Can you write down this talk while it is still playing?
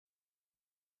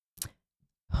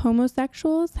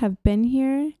Homosexuals have been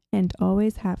here and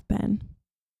always have been.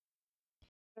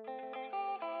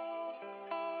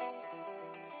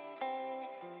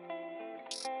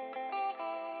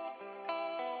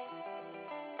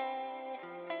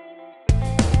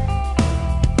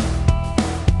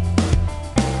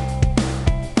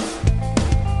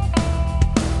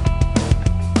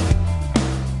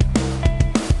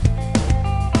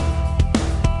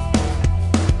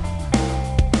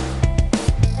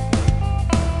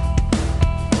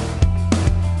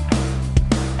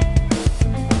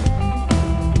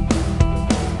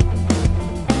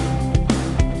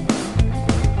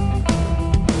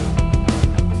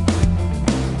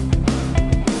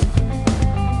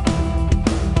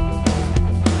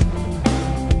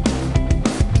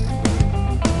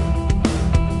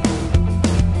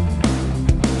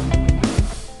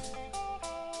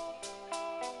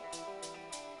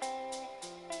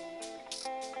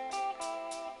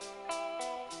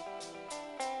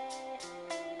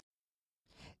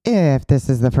 If this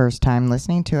is the first time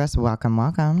listening to us, welcome.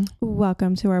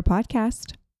 Welcome to our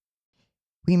podcast.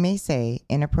 We may say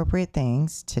inappropriate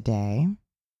things today.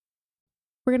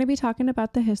 We're going to be talking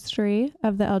about the history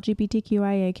of the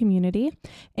LGBTQIA community,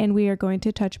 and we are going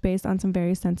to touch base on some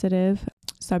very sensitive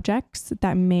subjects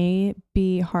that may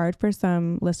be hard for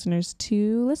some listeners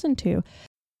to listen to.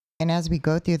 And as we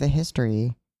go through the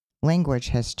history, language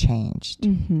has changed,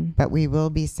 but we will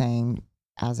be saying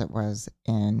as it was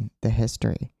in the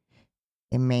history.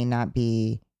 It may not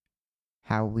be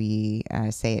how we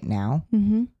say it now.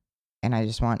 And I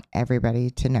just want everybody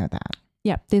to know that.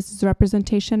 Yep. This is a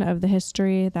representation of the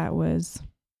history that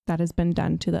has been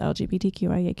done to the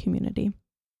LGBTQIA community.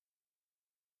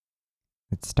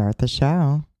 Let's start the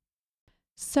show.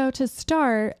 So to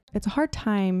start, it's a hard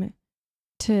time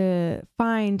to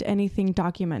find anything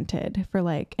documented for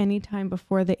like any time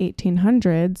before the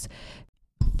 1800s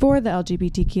for the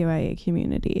LGBTQIA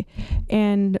community.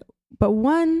 But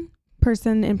one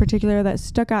person in particular that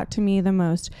stuck out to me the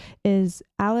most is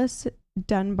Alice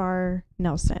Dunbar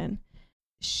Nelson.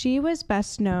 She was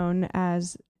best known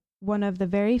as one of the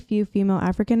very few female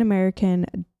African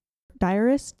American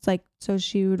diarists. So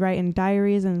she would write in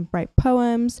diaries and write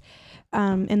poems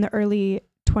in the early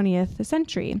 20th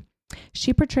century.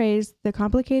 She portrays the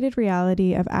complicated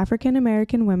reality of African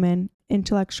American women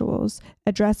intellectuals,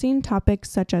 addressing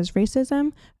topics such as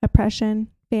racism, oppression,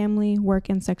 family, work,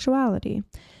 and sexuality.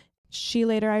 She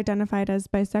later identified as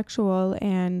bisexual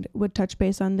and would touch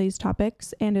base on these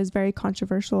topics and is very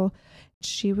controversial.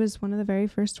 She was one of the very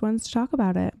first ones to talk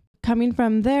about it. Coming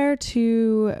from there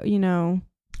to,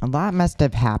 a lot must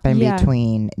have happened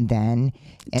between then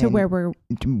and to where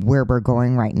we're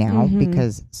going right now,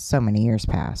 because so many years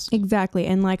passed. Exactly.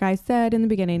 And like I said in the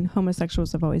beginning,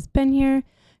 homosexuals have always been here.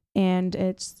 And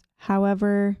it's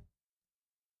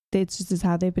just is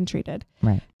how they've been treated.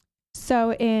 Right.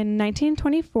 So in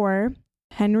 1924,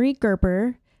 Henry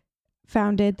Gerber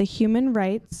founded the Human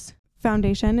Rights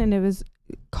Foundation, and it was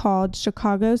called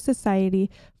Chicago Society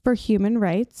for Human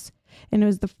Rights. And it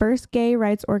was the first gay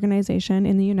rights organization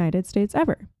in the United States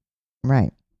ever.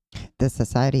 Right. The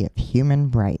Society of Human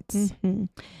Rights.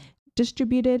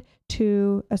 Distributed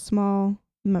to a small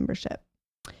membership.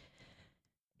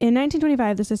 In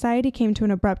 1925, the society came to an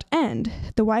abrupt end.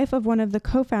 The wife of one of the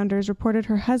co-founders reported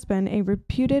her husband, a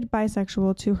reputed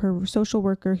bisexual, to her social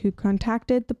worker, who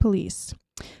contacted the police.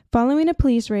 Following a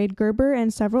police raid, Gerber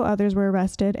and several others were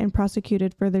arrested and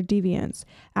prosecuted for their deviance.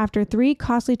 After 3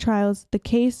 costly trials, the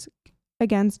case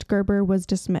against Gerber was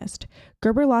dismissed.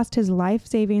 Gerber lost his life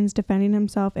savings defending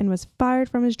himself and was fired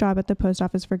from his job at the post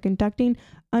office for conducting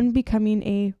unbecoming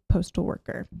a postal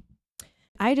worker.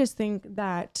 I just think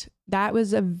that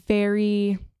was a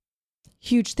very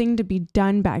huge thing to be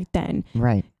done back then.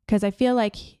 Right. Because I feel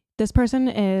like this person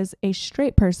is a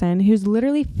straight person who's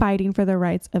literally fighting for the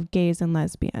rights of gays and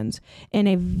lesbians in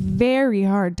a very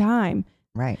hard time.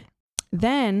 Right.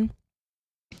 Then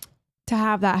to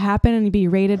have that happen and be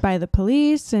raided by the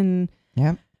police and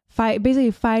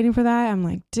basically fighting for that, I'm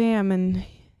like, damn. And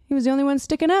he was the only one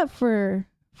sticking up for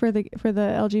the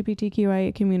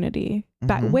LGBTQIA community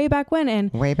way back when.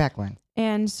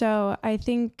 And so I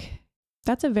think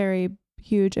that's a very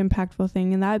huge, impactful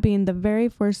thing. And that being the very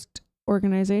first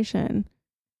organization.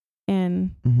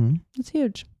 And it's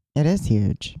huge. It is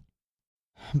huge.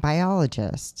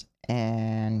 Biologists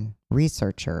and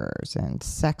researchers and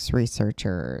sex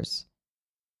researchers,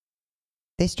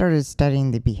 they started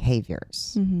studying the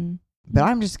behaviors. But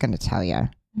I'm just going to tell you,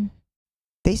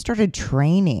 they started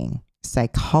training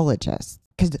psychologists,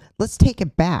 because let's take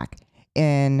it back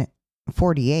in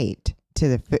 48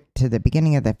 to the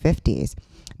beginning of the 50s.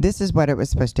 This is what it was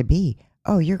supposed to be.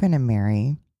 Oh, you're going to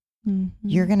marry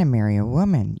You're going to marry a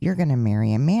woman. You're going to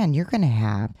marry a man. You're going to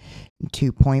have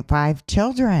 2.5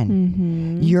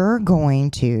 children. You're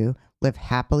going to live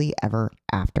happily ever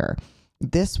after.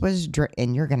 This was,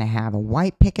 and you're going to have a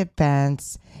white picket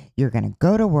fence. You're going to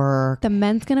go to work. The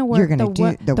men's going to work. You're going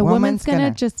to the woman's going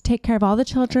to just take care of all the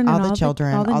children. All and the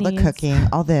children, all the needs. cooking,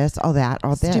 all this, all that,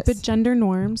 all this. Stupid gender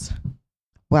norms.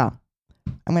 Well,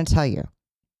 I'm going to tell you,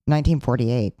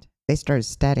 1948, they started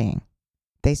studying.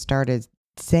 They started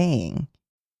saying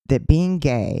that being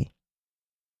gay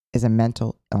is a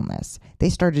mental illness. They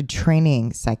started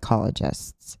training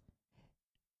psychologists.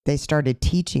 They started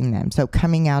teaching them. So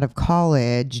coming out of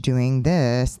college doing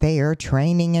this, they are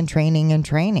training and training and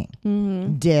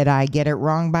training. Did I get it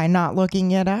wrong by not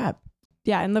looking it up?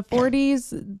 Yeah, in the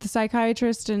 40s, the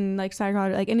psychiatrist and like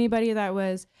psychologist, like anybody that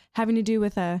was having to do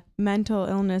with a mental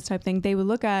illness type thing, they would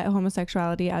look at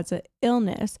homosexuality as an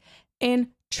illness and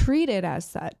treat it as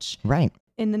such. Right.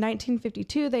 In the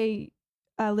 1952, they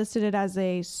listed it as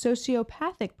a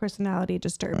sociopathic personality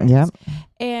disturbance. Yep.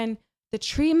 And the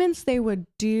treatments they would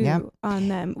do on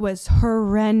them was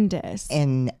horrendous.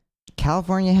 And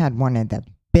California had one of the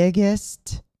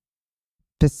biggest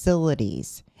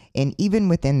facilities. And even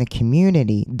within the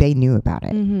community, they knew about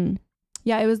it.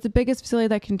 Yeah, it was the biggest facility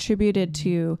that contributed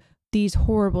to these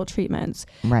horrible treatments.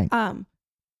 Right.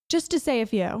 Just to say a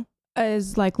few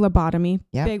is like lobotomy,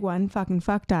 big one, fucking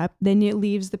fucked up. Then it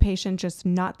leaves the patient just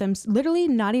not them, literally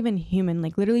not even human,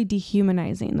 like literally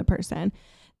dehumanizing the person.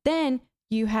 Then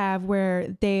you have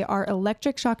where they are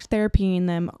electric shock therapying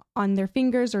them on their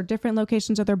fingers or different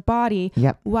locations of their body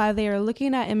while they are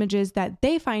looking at images that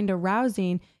they find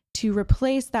arousing to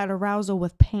replace that arousal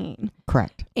with pain.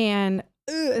 Correct. And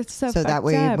it's so that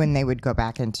way up. when they would go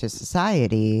back into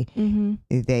society,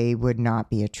 they would not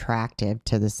be attractive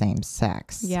to the same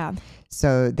sex. Yeah.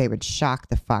 So they would shock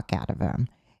the fuck out of them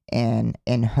and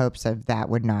in hopes of that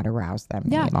would not arouse them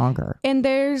any longer. And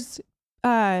there's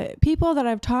people that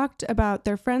I've talked about,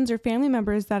 their friends or family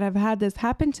members that have had this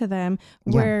happen to them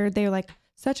where they're like,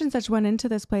 such and such went into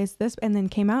this place, and then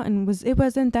came out and it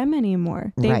wasn't them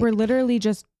anymore. They were literally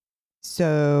just.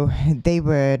 So they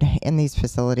would, in these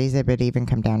facilities, it would even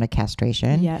come down to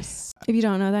castration. Yes. If you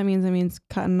don't know, that means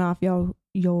cutting off your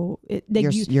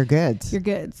goods. Your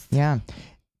goods. Yeah.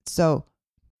 So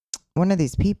one of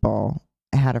these people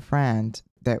had a friend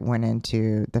that went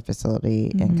into the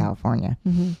facility in California,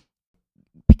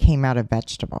 came out a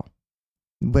vegetable,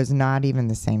 was not even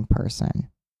the same person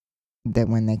that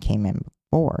when they came in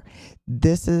before.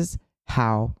 This is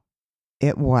how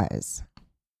it was.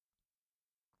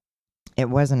 It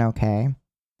wasn't okay.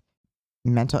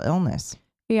 Mental illness.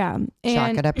 Yeah.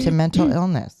 Chalk it up to mental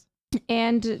illness.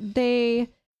 And they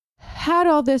had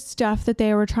all this stuff that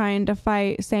they were trying to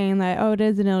fight, saying that, oh, it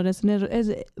is an illness, and it is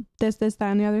this, that,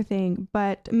 and the other thing.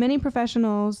 But many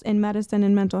professionals in medicine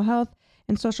and mental health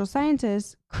and social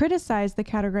scientists criticize the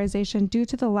categorization due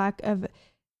to the lack of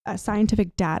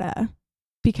scientific data,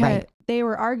 because they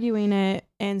were arguing it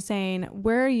and saying,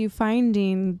 where are you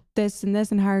finding this and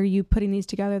this, and how are you putting these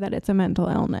together that it's a mental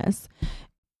illness?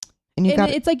 And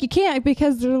it's like you can't,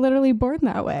 because they're literally born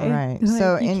that way. Right. Like,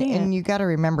 so, and you got to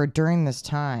remember, during this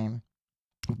time,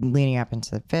 leading up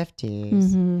into the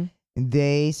 50s,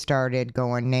 they started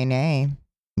going nay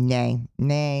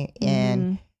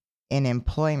in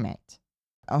employment.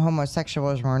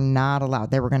 Homosexuals were not allowed.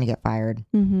 They were going to get fired.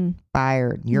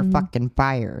 Fired. You're fucking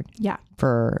fired. Yeah.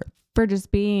 For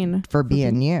just being. For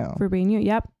being you. For being you.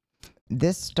 Yep.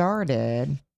 This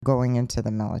started going into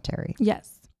the military.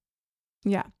 Yes.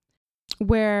 Yeah.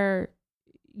 Where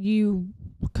you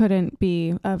couldn't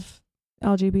be of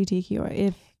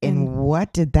LGBTQIA. And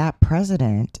what did that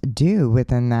president do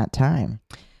within that time?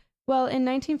 Well, in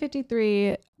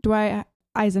 1953, Dwight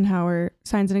Eisenhower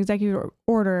signs an executive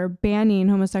order banning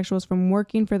homosexuals from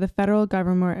working for the federal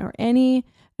government or any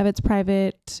of its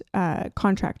private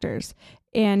contractors.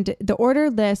 And the order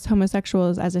lists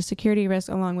homosexuals as a security risk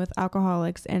along with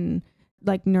alcoholics and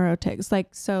like neurotics,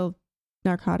 like so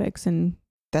narcotics and.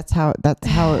 That's how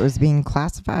it was being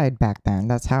classified back then.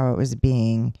 That's how it was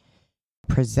being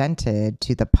presented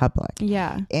to the public.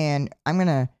 Yeah. And I'm going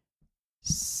to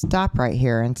stop right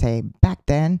here and say back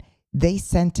then they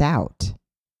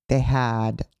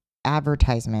had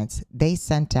advertisements. They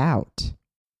sent out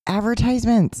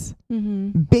advertisements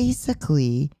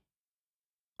basically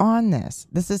on this.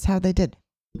 This is how they did.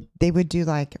 They would do,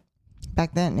 like,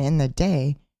 back then in the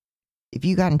day, if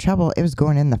you got in trouble, it was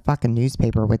going in the fucking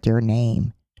newspaper with your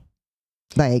name.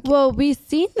 Like, well, we've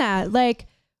seen that. Like,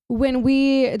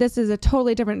 this is a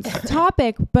totally different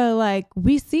topic, but like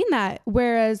we seen that,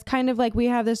 whereas kind of like we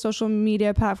have the social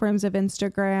media platforms of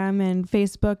Instagram and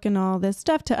Facebook and all this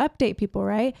stuff to update people,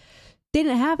 right? They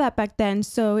didn't have that back then.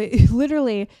 So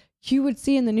literally you would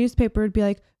see in the newspaper, it'd be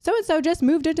like, so-and-so just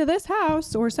moved into this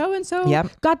house, or so-and-so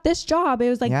got this job. It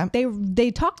was like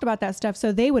they talked about that stuff.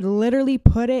 So they would literally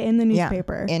put it in the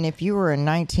newspaper. And if you were a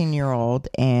 19-year-old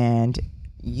and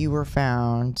you were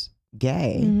found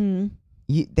gay,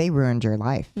 they ruined your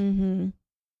life.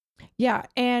 Yeah.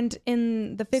 And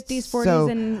in the 50s,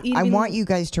 40s, and even... I want you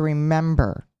guys to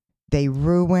remember, they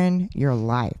ruin your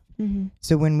life.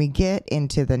 So when we get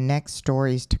into the next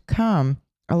stories to come,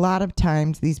 a lot of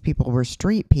times these people were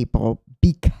street people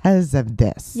because of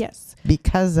this. Yes.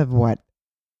 Because of what?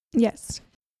 Yes.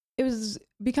 It was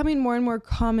becoming more and more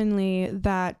commonly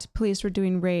that police were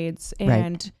doing raids,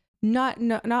 and not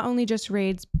only just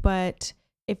raids, but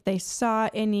if they saw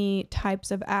any types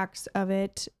of acts of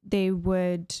it,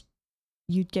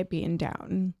 you'd get beaten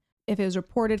down. If it was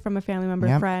reported from a family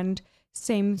member, friend,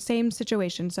 same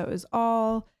situation. So it was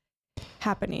all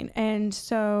happening. And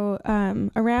so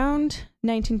around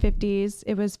 1950s,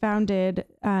 it was founded,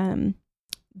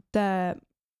 the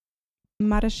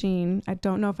Mattachine, I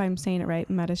don't know if I'm saying it right,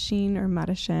 Mattachine or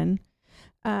Mattachine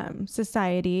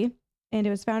Society. And it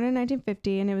was founded in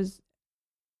 1950, and it was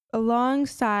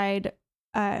alongside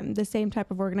the same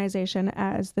type of organization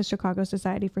as the Chicago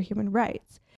Society for Human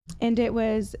Rights. And it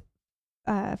was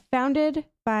founded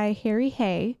by Harry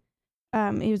Hay.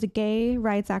 He was a gay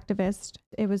rights activist.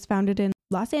 It was founded in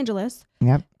Los Angeles.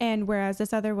 And whereas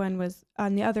this other one was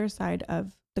on the other side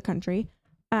of the country,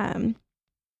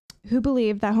 who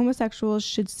believed that homosexuals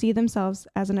should see themselves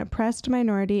as an oppressed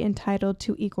minority entitled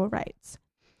to equal rights.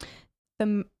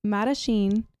 The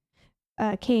Mattachine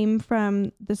came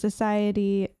from the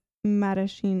Society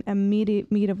Mattachine, a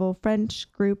medieval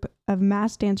French group of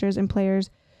mass dancers and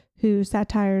players who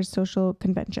satirized social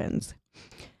conventions.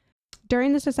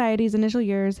 During the society's initial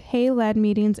years, Hay led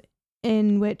meetings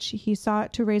in which he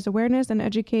sought to raise awareness and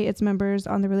educate its members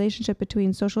on the relationship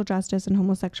between social justice and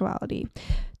homosexuality.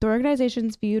 The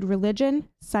organizations viewed religion,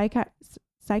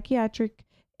 psychiatric,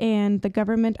 and the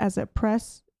government as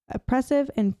oppressive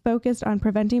and focused on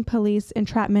preventing police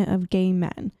entrapment of gay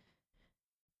men.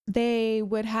 They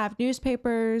would have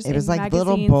newspapers. It was like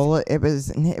magazines.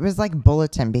 It was like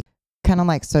bulletin, kind of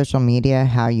like social media,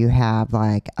 how you have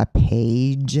like a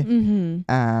page.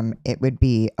 It would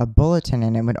be a bulletin,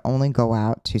 and it would only go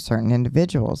out to certain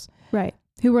individuals, right,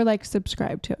 who were like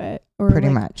subscribed to it, or pretty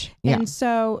much. Yeah. And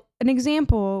so an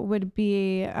example would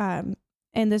be, and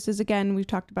this is, again, we've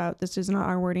talked about, this is not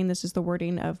our wording, this is the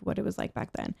wording of what it was like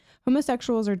back then.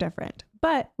 Homosexuals are different,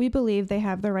 but we believe they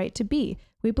have the right to be.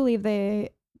 We believe they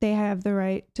have the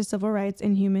right to civil rights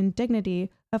and human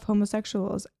dignity of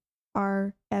homosexuals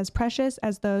are as precious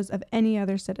as those of any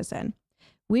other citizen.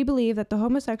 We believe that the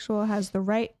homosexual has the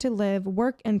right to live,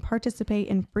 work, and participate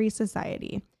in free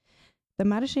society. The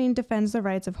Mattachine defends the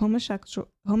rights of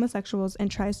homosexuals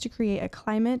and tries to create a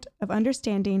climate of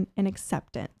understanding and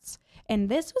acceptance. And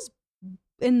this was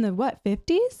in the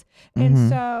 50s? And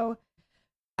so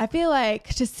I feel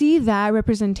like to see that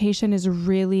representation is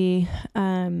really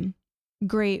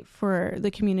great for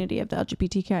the community of the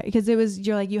LGBTQIA, because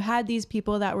you had these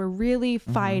people that were really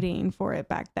fighting for it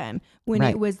back then, when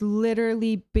it was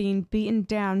literally being beaten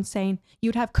down, saying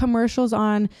you'd have commercials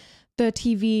on the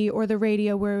TV or the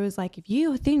radio where it was like, if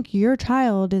you think your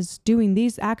child is doing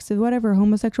these acts of whatever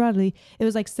homosexuality, it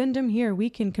was like, send them here, we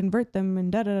can convert them,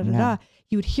 and da da da da.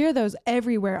 You would hear those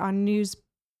everywhere on news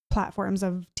platforms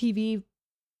of TV,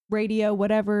 radio,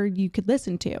 whatever you could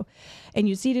listen to, and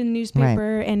you see it in the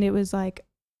newspaper, and it was like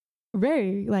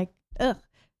very like ugh.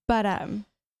 But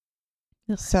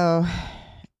so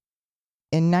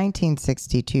in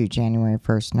 1962, January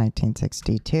 1st,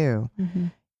 1962,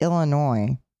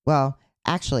 Illinois, well,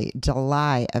 actually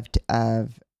July of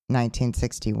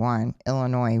 1961,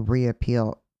 Illinois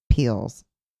repeals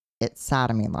its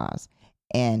sodomy laws.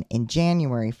 And in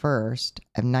January 1st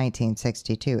of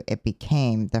 1962, it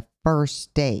became the first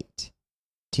state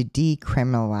to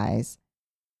decriminalize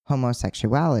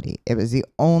homosexuality. It was the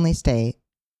only state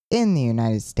in the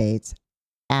United States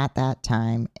at that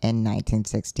time in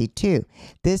 1962.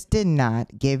 This did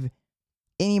not give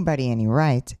anybody any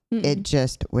rights. It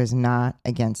just was not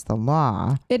against the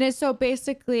law. It is. So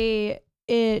basically,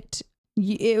 it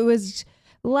was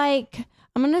like,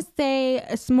 I'm going to say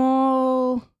a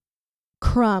small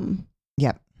crumb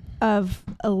of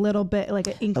a little bit, like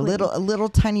an inkling. a little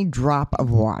tiny drop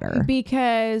of water,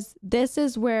 because this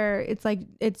is where it's like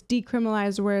it's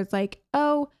decriminalized, where it's like,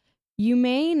 oh, you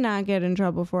may not get in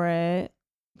trouble for it,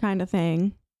 kind of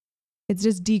thing, It's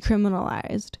just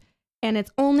decriminalized. And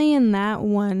it's only in that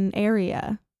one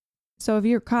area. So if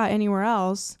you're caught anywhere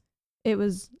else, it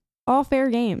was all fair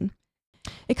game.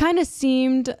 It kind of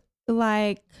seemed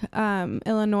like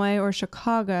Illinois or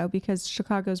Chicago, because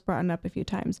Chicago's brought up a few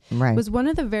times, Right. was one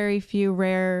of the very few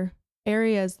rare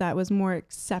areas that was more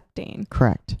accepting.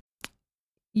 Correct.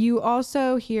 You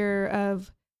also hear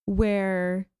of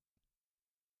where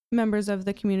members of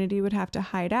the community would have to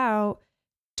hide out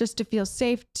just to feel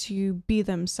safe to be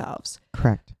themselves.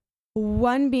 Correct.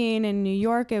 One being in New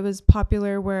York, it was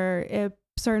popular where a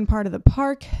certain part of the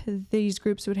park, these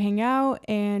groups would hang out,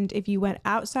 and if you went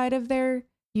outside of there,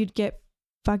 you'd get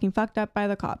fucking fucked up by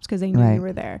the cops because they knew Right. you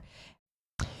were there.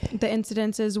 The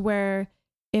incidences where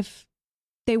if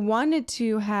they wanted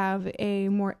to have a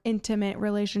more intimate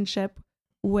relationship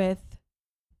with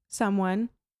someone,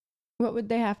 what would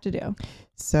they have to do?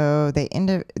 So they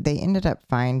ended up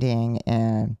finding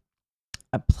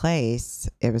a place.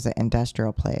 It was an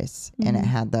industrial place, and it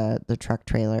had the truck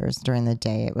trailers. During the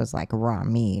day, it was like raw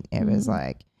meat. It was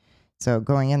like, so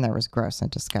going in there was gross and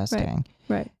disgusting.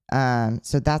 Right.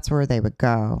 So that's where they would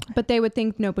go. But they would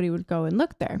think nobody would go and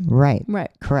look there. Right. Right.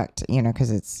 Correct.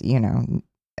 Because it's,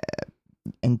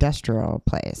 industrial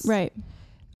place. Right.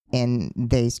 And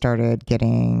they started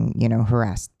getting,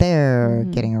 harassed there,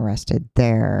 getting arrested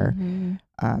there.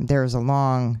 There was a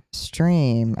long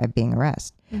stream of being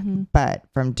arrested. But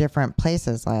from different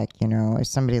places, like, if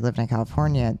somebody lived in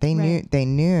California, they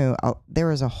knew there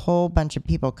was a whole bunch of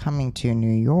people coming to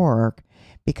New York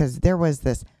because there was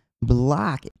this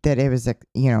block that it was,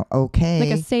 okay.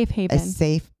 Like a safe haven. A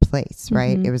safe place,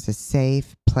 right? It was a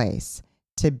safe place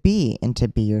to be and to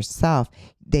be yourself.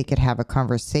 They could have a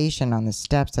conversation on the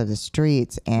steps of the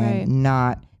streets and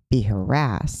not be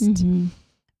harassed.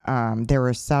 There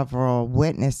were several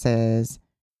witnesses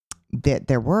that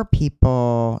there were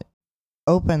people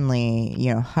openly,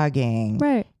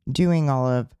 hugging, doing all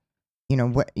of,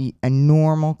 what a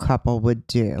normal couple would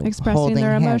do. Expressing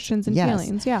their emotions and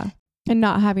feelings. Yeah. And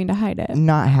not having to hide it.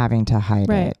 Not having to hide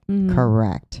it.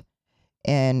 Correct.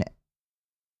 And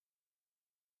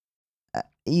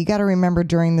you got to remember,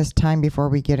 during this time, before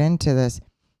we get into this,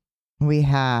 we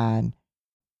had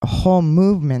a whole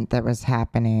movement that was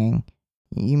happening.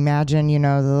 You imagine, the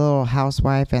little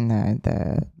housewife and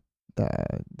the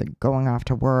going off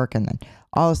to work, and then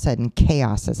all of a sudden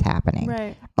chaos is happening.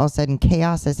 Right. All of a sudden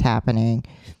chaos is happening.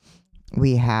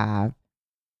 We have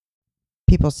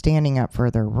people standing up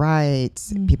for their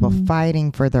rights, people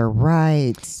fighting for their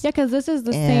rights. Yeah, because this is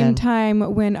the same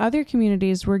time when other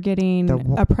communities were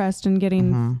getting oppressed and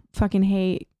getting fucking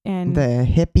hate. And the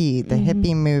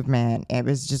hippie movement. It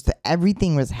was just,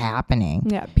 everything was happening.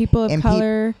 Yeah, people of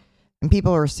color. And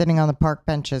people were sitting on the park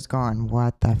benches going,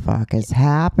 what the fuck is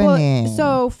happening? Well,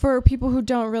 so for people who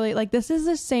don't really, this is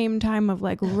the same time of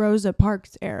Rosa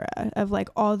Parks era of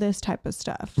all this type of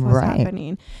stuff was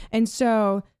happening. And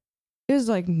so it was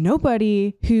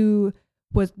nobody who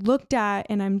was looked at,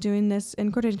 and I'm doing this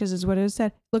in quotation because is what it was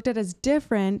said, looked at as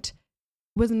different,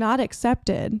 was not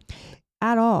accepted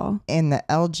at all. And the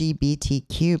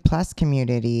LGBTQ plus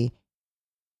community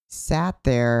sat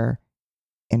there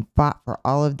and fought for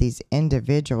all of these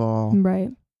individual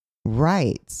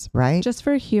rights, right? Just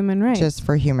for human rights. Just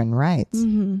for human rights.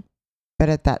 But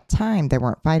at that time, they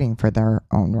weren't fighting for their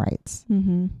own rights.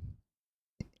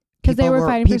 Because they were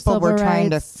fighting for civil rights. People were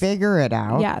trying to figure it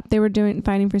out. Yeah, they were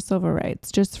fighting for civil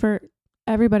rights, just for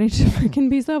everybody to freaking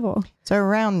be civil. So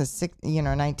around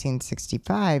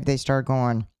 1965, they started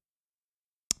going,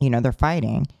 they're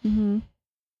fighting.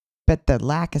 But the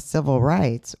lack of civil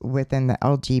rights within the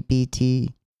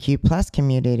LGBTQ plus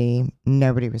community,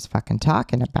 nobody was fucking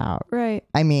talking about. Right.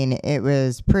 I mean, it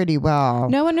was pretty well.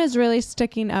 No one was really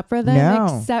sticking up for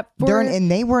them except for...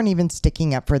 and they weren't even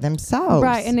sticking up for themselves.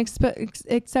 Right. And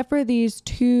except for these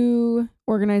two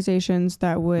organizations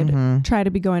that would try to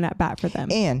be going at bat for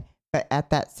them. But at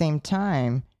that same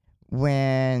time,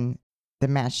 when the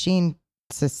Machine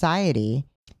Society,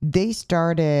 they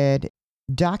started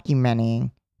documenting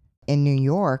in New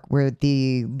York where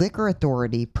the liquor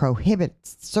authority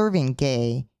prohibits serving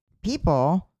gay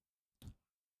people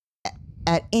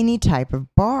at any type of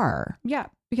bar. Yeah,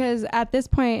 because at this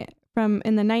point,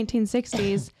 in the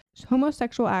 1960s,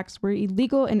 homosexual acts were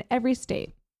illegal in every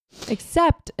state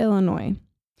except Illinois.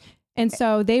 And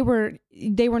so they weren't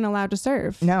allowed to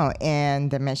serve. No,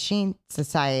 and the Machine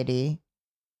Society,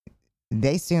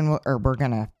 they soon were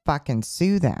going to fucking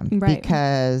sue them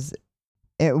because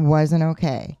it wasn't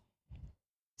okay.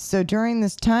 So during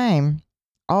this time,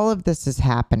 all of this is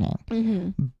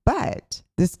happening. But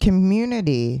this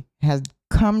community has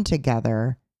come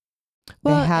together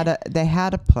Well, they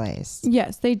had a place.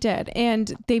 Yes, they did.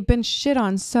 And they've been shit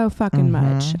on so fucking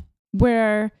much,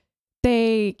 where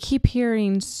they keep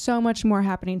hearing so much more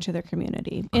happening to their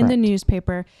community. Correct. In the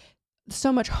newspaper,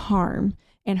 so much harm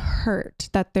and hurt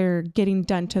that they're getting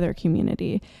done to their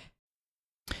community.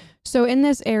 So in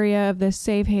this area of this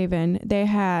safe haven, they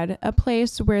had a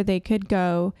place where they could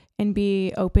go and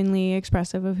be openly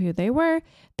expressive of who they were,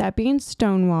 that being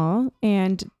Stonewall.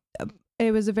 And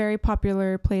it was a very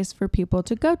popular place for people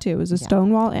to go to. It was a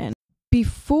Stonewall Inn.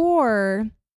 Before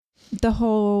the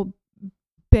whole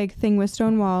big thing with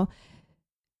Stonewall,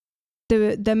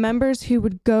 the members who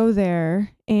would go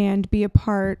there and be a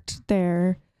part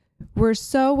there were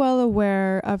so well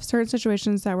aware of certain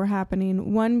situations that were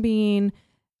happening. One being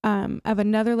of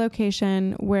another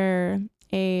location where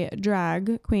a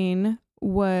drag queen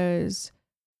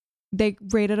they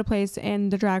raided a place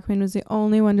and the drag queen was the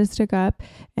only one to stick up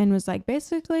and was like,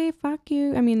 basically, fuck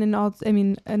you.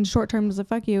 In short term was a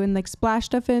fuck you, and like splashed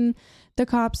stuff in the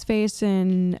cop's face,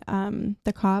 and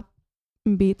the cop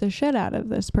beat the shit out of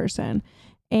this person.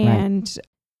 And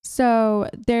so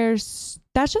that's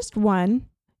just one.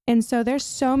 And so there's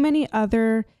so many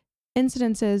other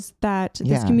incidences that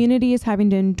this community is having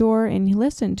to endure and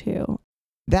listen to.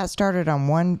 That started on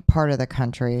one part of the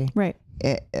country. Right.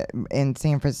 In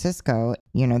San Francisco,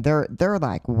 they're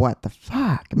like, what the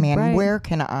fuck, man? Right. Where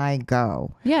can I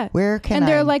go? Yeah. Where can I be? And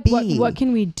they're like, what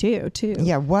can we do too?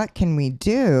 Yeah. What can we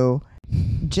do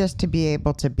just to be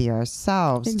able to be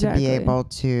ourselves, exactly. To be able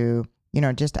to,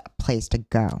 just a place to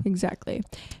go. Exactly.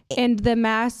 And the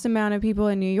mass amount of people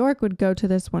in New York would go to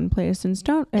this one place in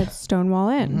Stonewall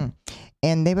Inn. Mm-hmm.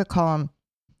 And they would call them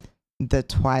the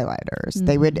Twilighters. Mm-hmm.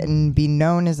 They would be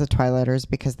known as the Twilighters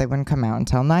because they wouldn't come out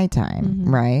until nighttime,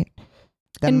 right?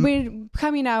 And we're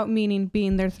coming out meaning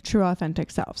being their true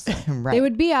authentic selves. Right. They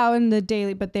would be out in the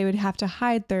daily, but they would have to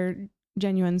hide their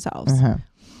genuine selves.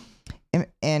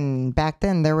 And back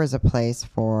then there was a place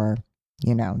for,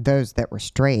 those that were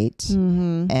straight,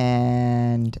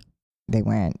 and they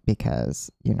went because,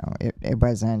 it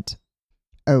wasn't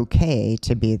okay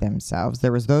to be themselves.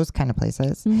 There was those kind of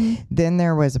places. Then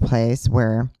there was a place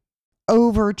where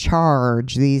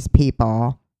overcharge these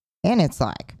people, and it's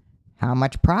like, how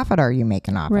much profit are you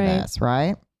making off of this,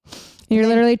 right? You're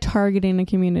literally targeting a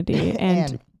community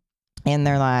and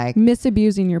they're like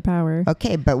misabusing your power.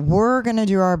 Okay, but we're going to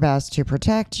do our best to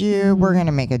protect you. We're going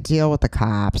to make a deal with the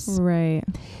cops. Right.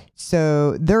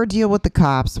 So their deal with the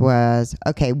cops was,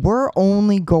 okay, we're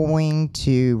only going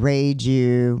to raid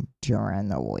you during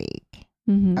the week.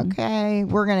 Okay,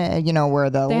 we're going to, we're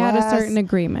the They had a certain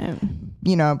agreement.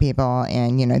 People,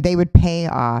 and, they would pay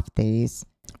off these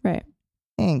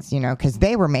things, because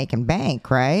they were making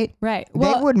bank, right? Right.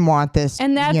 Well, they wouldn't want this,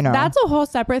 and that's a whole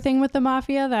separate thing with the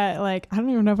mafia that, like, I don't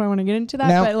even know if I want to get into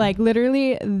that, but like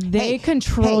literally they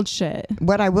controlled shit.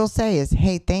 What I will say is,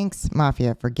 hey, thanks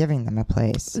mafia for giving them a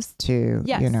place to,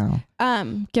 giving them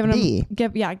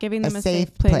a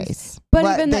safe place.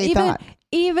 But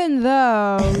even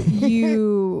though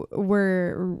you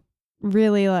were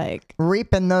really like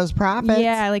reaping those profits,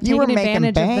 like taking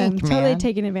advantage of them, totally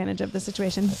taking advantage of the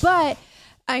situation. But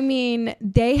I mean,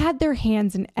 they had their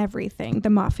hands in everything, the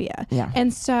mafia. Yeah.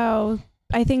 And so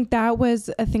I think that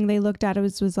was a thing they looked at. It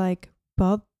was like,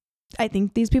 well, I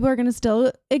think these people are going to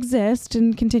still exist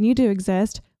and continue to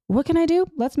exist. What can I do?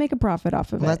 Let's make a profit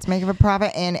off of it. Let's make a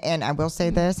profit. And I will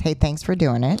say this. Hey, thanks for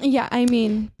doing it. Yeah, I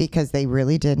mean. Because they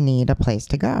really did need a place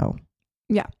to go.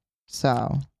 Yeah.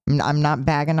 So I'm not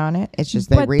bagging on it. It's just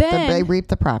they reap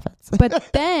the profits.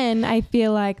 But then I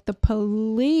feel like the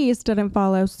police didn't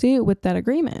follow suit with that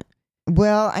agreement.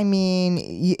 Well, I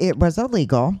mean, it was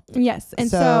illegal. Yes.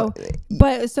 And so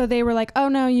they were like, oh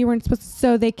no, you weren't supposed to.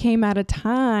 So they came at a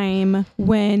time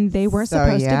when they weren't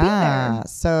supposed to be there.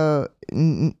 So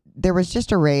there was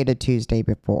just a raid a Tuesday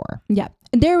before. Yeah.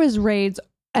 There was raids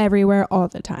everywhere all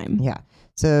the time. Yeah.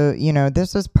 So,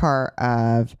 this was part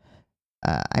of,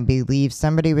 I believe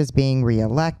somebody was being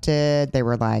reelected. They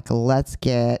were like, let's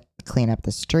clean up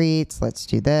the streets. Let's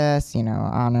do this,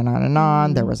 on and on and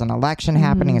on. There was an election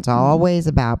happening. It's always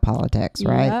about politics,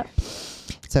 right? Yep.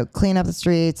 So clean up the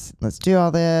streets. Let's do all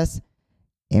this.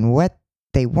 And what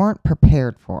they weren't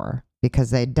prepared for, because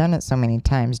they'd done it so many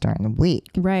times during the week.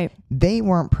 Right. They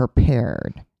weren't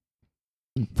prepared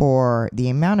for the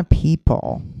amount of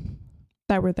people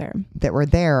that were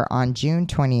there on June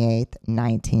 28th,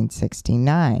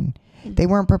 1969. They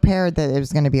weren't prepared that it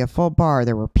was going to be a full bar.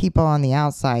 There were people on the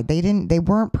outside. They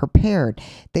weren't prepared.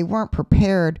 They weren't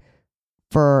prepared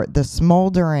for the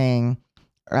smoldering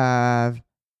of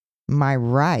my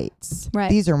rights. Right.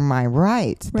 These are my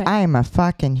rights. Right. I am a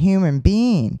fucking human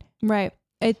being. Right.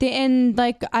 at the end,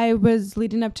 like I was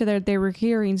leading up to there, they were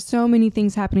hearing so many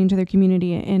things happening to their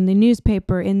community in the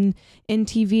newspaper, in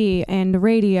TV and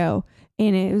radio.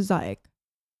 And it was like,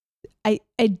 I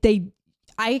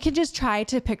could just try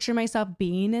to picture myself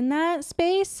being in that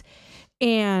space,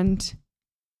 and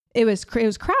it was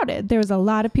crowded. There was a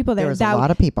lot of people there. There was a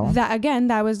lot of people. That again,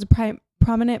 that was the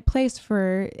prominent place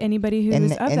for anybody who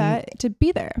was of that to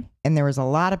be there. And there was a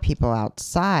lot of people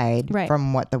outside, right,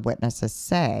 from what the witnesses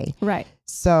say. Right.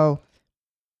 So,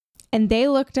 and they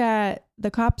looked at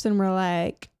the cops and were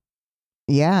like,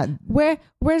 yeah,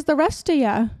 where's the rest of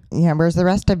you? Yeah, where's the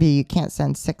rest of you? You can't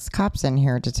send 6 cops in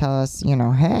here to tell us,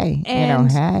 hey,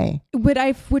 hey.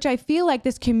 Which I feel like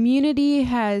this community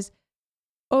has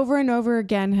over and over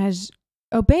again has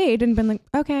obeyed and been like,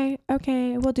 okay,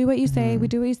 we'll do what you say. We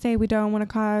do what you say. We don't want to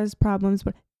cause problems.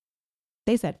 But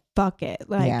they said, fuck it.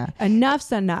 Like,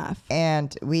 enough's enough.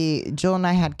 And Jewel and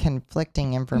I had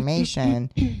conflicting information,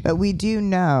 but we do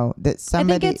know that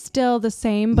somebody... I think it's still the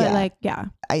same, but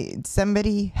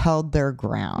somebody held their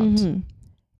ground.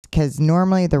 Because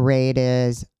normally the raid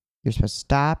is, you're supposed to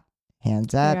stop,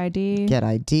 hands up, get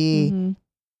ID.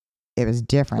 It was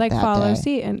different that day.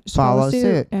 Follow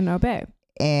suit and obey.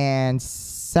 And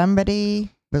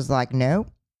somebody was like, nope,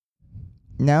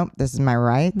 this is my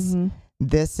rights.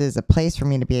 This is a place for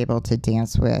me to be able to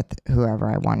dance with whoever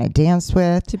I want to dance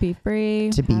with. To be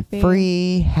free.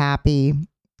 Happy,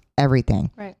 everything.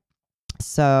 Right.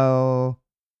 So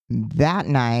that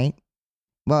night,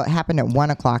 well, it happened at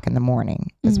 1:00 in the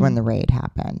morning is when the raid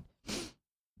happened.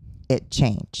 It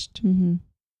changed.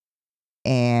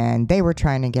 And they were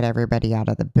trying to get everybody out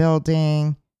of the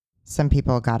building. Some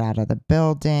people got out of the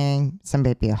building.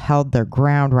 Somebody held their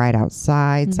ground right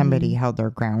outside. Somebody held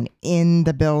their ground in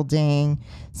the building.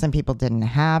 Some people didn't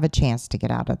have a chance to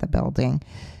get out of the building.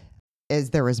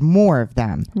 As there was more of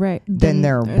them than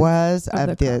there was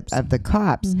of the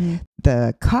cops.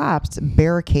 The cops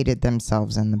barricaded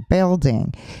themselves in the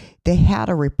building. They had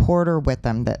a reporter with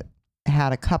them that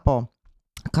had a couple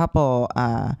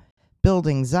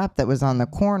buildings up that was on the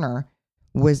corner,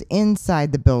 was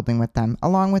inside the building with them,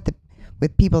 along with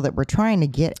people that were trying to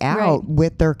get out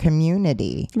with their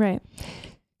community. Right.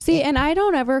 See, and I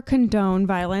don't ever condone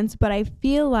violence, but I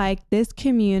feel like this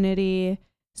community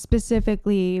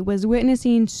specifically was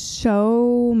witnessing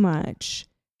so much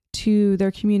to their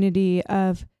community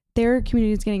of their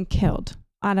communities getting killed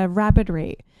at a rapid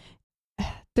rate.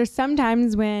 There's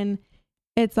sometimes when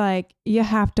it's like you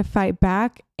have to fight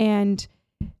back, and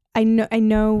I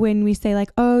know when we say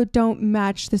like, oh, don't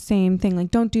match the same thing, like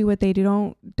don't do what they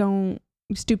do, don't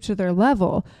stoop to their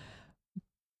level,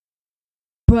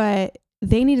 but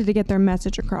they needed to get their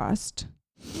message across,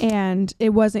 and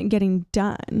it wasn't getting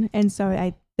done. And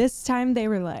so this time they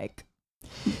were like,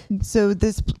 so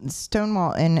this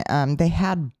Stonewall, and they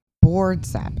had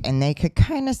boards up, and they could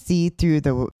kind of see through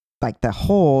the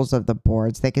holes of the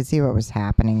boards. They could see what was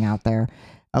happening out there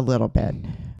a little bit.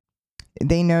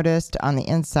 They noticed on the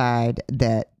inside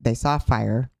that they saw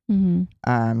fire.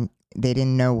 They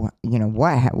didn't know,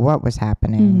 what was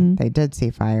happening. They did see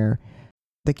fire.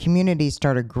 The community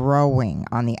started growing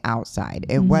on the outside.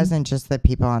 It wasn't just the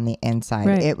people on the inside.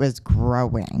 Right. It was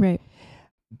growing. Right.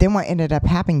 Then what ended up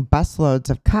happening, busloads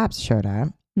of cops showed up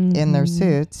in their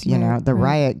suits, the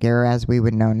riot gear as we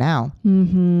would know now.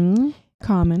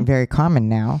 Common. Very common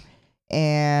now.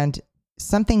 And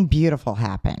something beautiful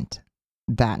happened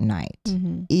that night.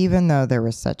 Even though there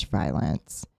was such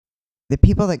violence, the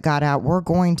people that got out were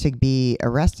going to be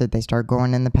arrested. They started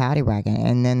going in the paddy wagon,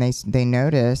 and then they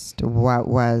noticed what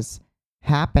was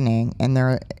happening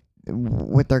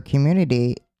with their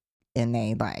community, and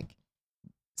they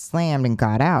slammed and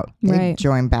got out. They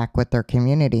joined back with their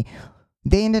community.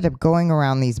 They ended up going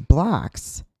around these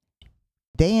blocks.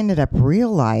 They ended up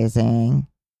realizing,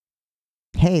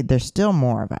 hey, there's still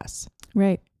more of us.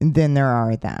 Right. Than there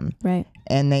are them. Right.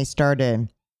 And they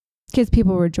started... Because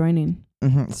people were joining.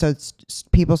 So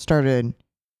people started...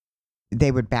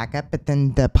 They would back up, but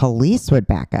then the police would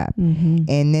back up.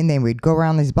 And then they would go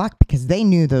around these blocks because they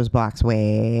knew those blocks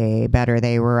way better.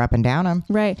 They were up and down them.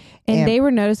 Right. And they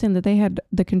were noticing that they had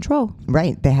the control.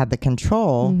 Right. They had the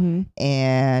control,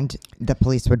 and the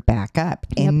police would back up.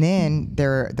 And then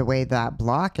the way that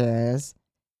block is...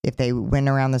 If they went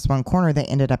around this one corner, they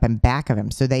ended up in back of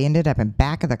him. So they ended up in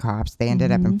back of the cops. They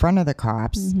ended up in front of the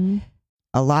cops.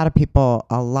 A lot of people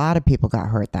got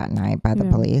hurt that night by the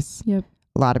police.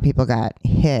 A lot of people got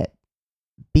hit,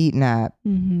 beaten up.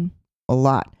 A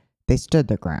lot. They stood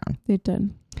their ground. They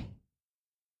did.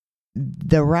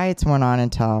 The riots went on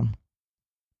until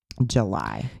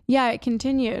July. Yeah, it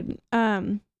continued.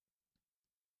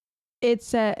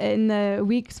 it's in the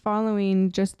weeks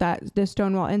following just the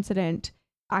Stonewall incident,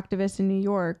 activists in New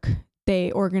York,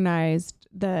 they organized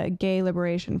the Gay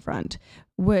Liberation Front,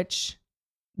 which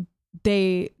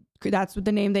that's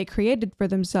the name they created for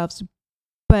themselves.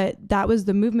 But that was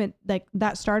the movement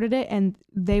that started it, and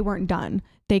they weren't done.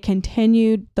 They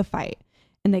continued the fight,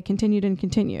 and they continued and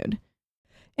continued.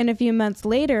 And a few months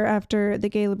later, after the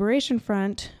Gay Liberation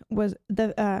Front was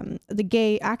the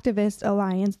Gay Activist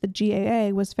Alliance, the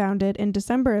GAA, was founded in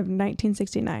December of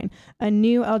 1969, a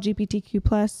new LGBTQ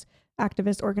plus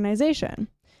activist organization.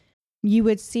 You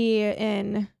would see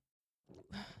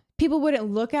people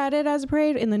wouldn't look at it as a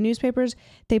parade. In the newspapers,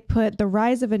 they put the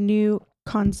rise of a new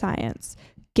conscience,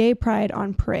 gay pride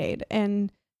on parade.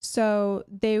 And so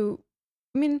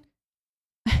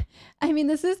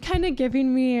this is kind of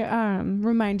giving me,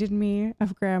 reminded me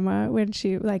of Grandma when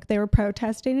they were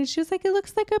protesting and she was like, it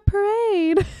looks like a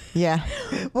parade. Yeah.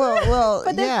 Well,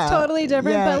 but that's totally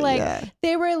different. But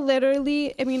they were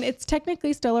literally, it's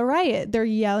technically still a riot. They're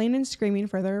yelling and screaming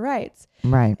for their rights.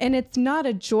 Right. And it's not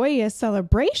a joyous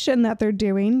celebration that they're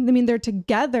doing. They're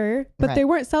together, but they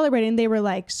weren't celebrating. They were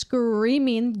like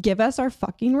screaming, give us our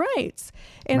fucking rights.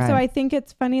 And so I think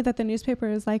it's funny that the newspaper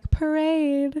is like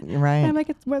parade. Right. And I'm like,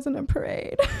 it wasn't a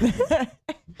parade.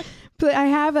 But I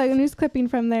have a news clipping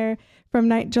from there from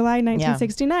July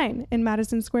 1969 in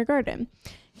Madison Square Garden.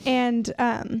 And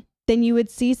then you would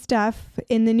see stuff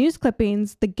in the news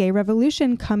clippings. The gay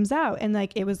revolution comes out and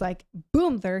it was like,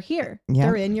 boom, they're here. Yep.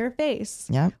 They're in your face.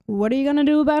 Yeah. What are you going to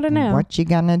do about it now? What you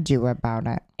going to do about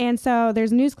it? And so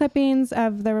there's news clippings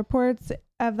of the reports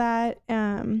of that.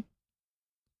 And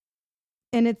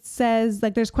it says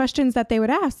there's questions that they would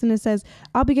ask. And it says,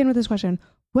 I'll begin with this question.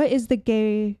 What is the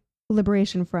Gay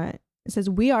Liberation Front? It says,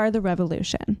 we are the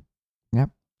revolution.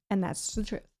 Yep. And that's the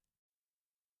truth.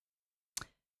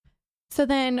 So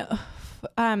then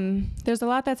there's a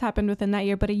lot that's happened within that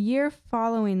year, but a year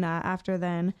following that, after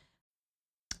then,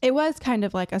 it was kind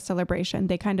of like a celebration.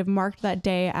 They kind of marked that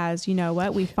day as, you know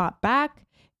what, we fought back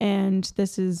and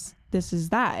this is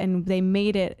that. And they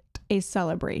made it a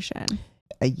celebration.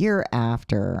 A year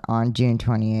after, on June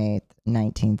 28th,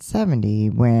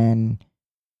 1970, when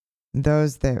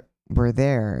those that were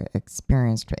there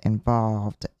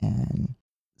involved in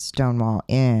Stonewall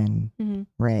Inn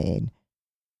raid,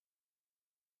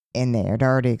 and they had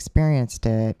already experienced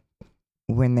it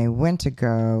when they went to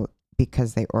go,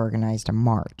 because they organized a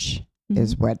march,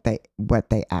 is what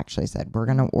they actually said. We're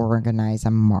going to organize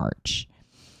a march.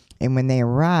 And when they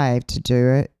arrived to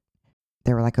do it,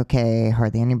 they were like, okay,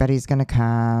 hardly anybody's going to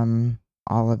come.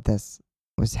 All of this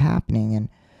was happening. And,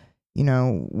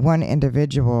 one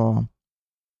individual,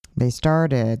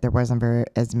 there wasn't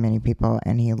as many people,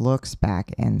 and he looks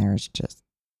back and there's just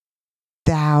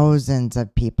thousands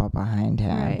of people behind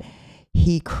him. Right.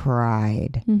 He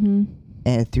cried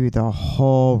through the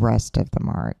whole rest of the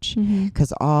march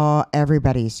because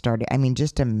everybody started.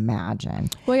 Just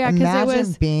imagine. Well, yeah,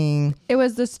 because it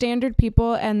was the standard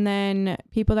people, and then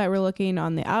people that were looking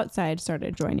on the outside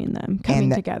started joining them, coming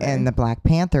together. And the Black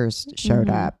Panthers showed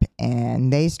up,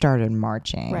 and they started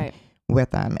marching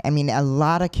with them. A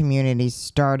lot of communities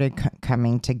started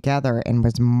coming together and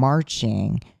was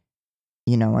marching.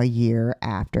 A year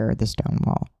after the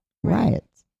Stonewall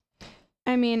riots.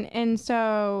 And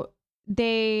so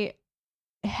they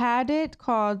had it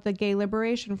called the Gay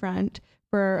Liberation Front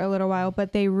for a little while,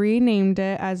 but they renamed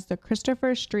it as the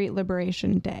Christopher Street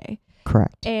Liberation Day.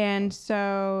 Correct. And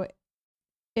so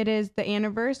it is the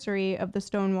anniversary of the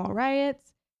Stonewall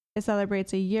riots. It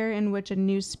celebrates a year in which a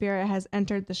new spirit has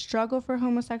entered the struggle for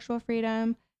homosexual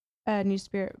freedom. A new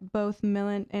spirit, both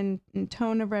militant and in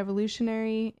tone of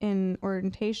revolutionary in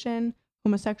orientation.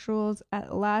 Homosexuals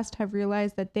at last have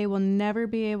realized that they will never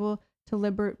be able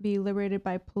to be liberated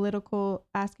by political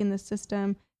asking the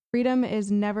system. Freedom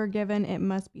is never given, it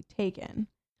must be taken.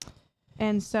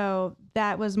 And so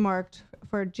that was marked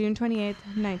for June 28th,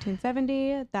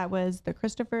 1970. That was the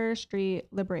Christopher Street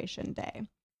Liberation Day.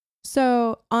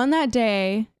 So on that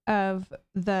day of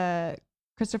the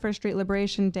Christopher Street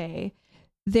Liberation Day,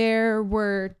 there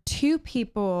were two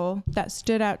people that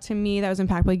stood out to me that was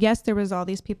impactful. Yes, there was all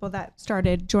these people that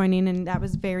started joining, and that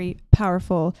was very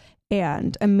powerful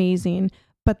and amazing.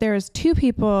 But there was two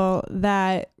people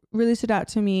that really stood out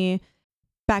to me.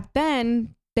 Back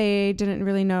then, they didn't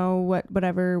really know what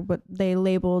they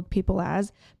labeled people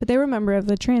as, but they were a member of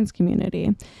the trans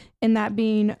community, and that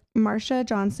being Marsha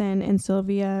Johnson and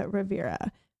Sylvia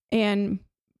Rivera. And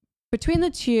between the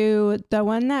two, the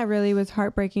one that really was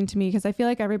heartbreaking to me, because I feel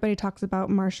like everybody talks about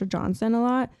Marsha Johnson a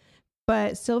lot,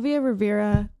 but Sylvia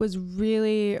Rivera was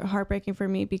really heartbreaking for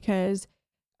me because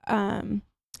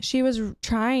she was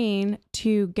trying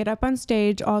to get up on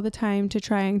stage all the time to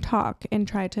try and talk and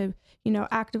try to,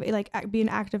 activate, be an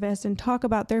activist and talk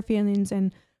about their feelings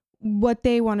and what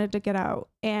they wanted to get out.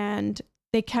 And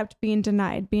they kept being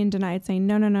denied, saying,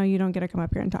 no, you don't get to come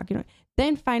up here and talk.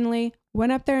 Then finally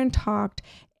went up there and talked,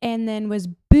 and then was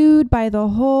booed by the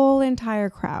whole entire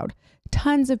crowd.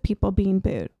 Tons of people being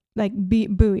booed,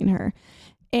 booing her.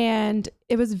 And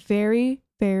it was very,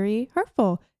 very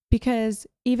hurtful, because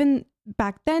even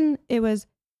back then it was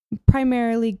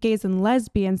primarily gays and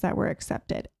lesbians that were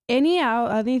accepted.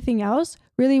 Anything else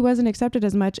really wasn't accepted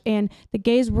as much. And the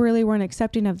gays really weren't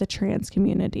accepting of the trans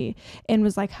community, and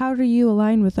was like, how do you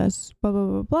align with us? Blah, blah,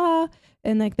 blah, blah.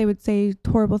 And they would say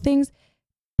horrible things.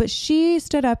 But she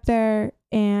stood up there,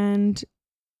 and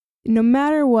no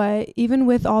matter what, even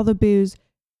with all the boos,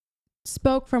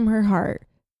 spoke from her heart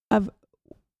of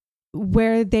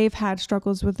where they've had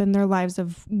struggles within their lives,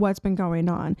 of what's been going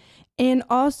on, and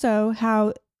also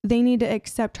how they need to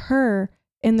accept her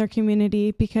in their community,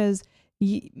 because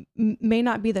may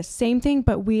not be the same thing,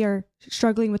 but we are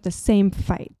struggling with the same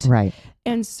fight. Right.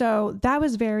 And so that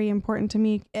was very important to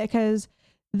me, because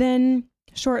then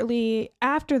shortly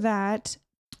after that,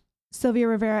 Sylvia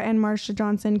Rivera and Marsha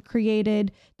Johnson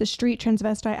created the Street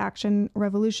Transvestite Action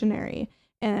Revolutionary,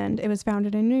 and it was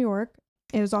founded in New York.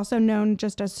 It was also known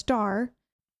just as STAR.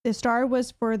 The STAR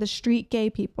was for the street gay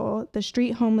people, the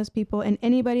street homeless people, and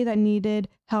anybody that needed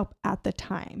help at the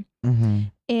time. Mm-hmm.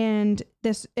 And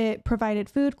it provided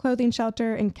food, clothing,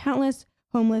 shelter, and countless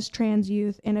homeless trans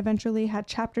youth, and eventually had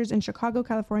chapters in Chicago,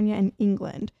 California, and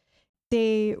England.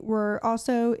 They were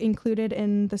also included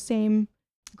in the same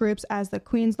groups as the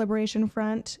Queen's Liberation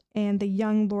Front and the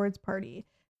Young Lords Party.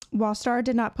 While STAR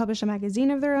did not publish a magazine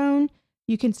of their own,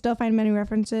 you can still find many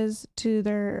references to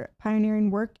their pioneering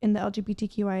work in the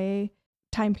LGBTQIA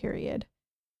time period.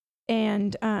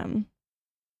 And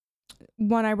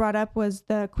one I brought up was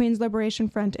the Queen's Liberation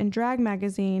Front and Drag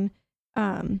magazine.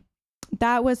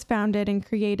 That was founded and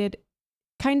created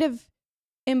kind of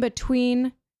in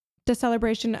between the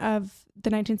celebration of the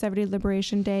 1970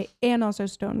 Liberation Day and also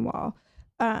Stonewall.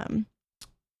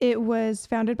 It was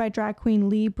founded by drag queen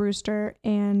Lee Brewster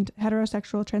and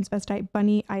heterosexual transvestite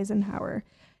Bunny Eisenhower.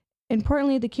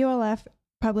 Importantly, the QLF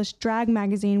published Drag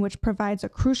magazine, which provides a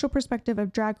crucial perspective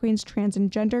of drag queens, trans,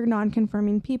 and gender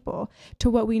non-conforming people to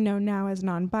what we know now as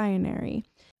non-binary.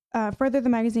 Further, the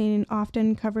magazine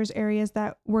often covers areas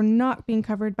that were not being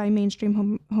covered by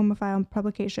mainstream homophile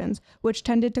publications, which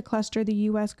tended to cluster the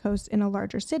U.S. coast in a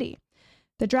larger city.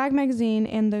 The Drag magazine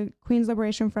and the Queen's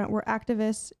Liberation Front were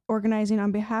activists organizing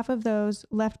on behalf of those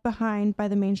left behind by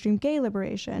the mainstream gay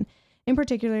liberation, in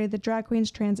particular the drag queens,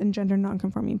 trans, and gender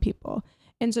nonconforming people.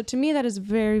 And so to me, that is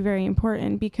very, very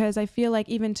important, because I feel like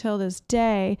even till this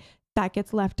day, that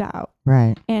gets left out.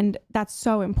 Right. And that's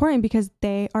so important, because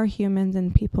they are humans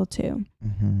and people too.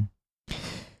 Mm-hmm.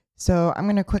 So I'm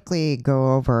going to quickly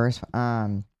go over.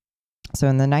 So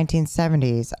in the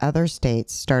 1970s, other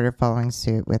states started following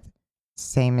suit with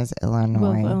same as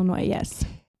Illinois. Well, Illinois, yes.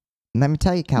 Let me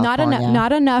tell you, California.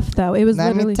 Not enough, though. It was Let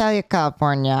literally... me tell you,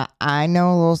 California, I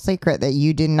know a little secret that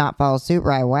you did not follow suit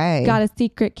right away. Got a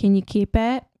secret. Can you keep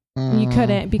it? You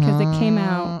couldn't, because it came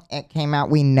out. It came out,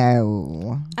 we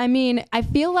know. I mean, I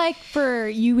feel like for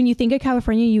you, when you think of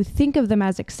California, you think of them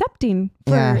as accepting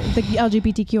for the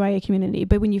LGBTQIA community.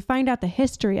 But when you find out the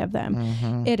history of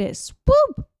them, it is,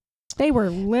 whoop, they were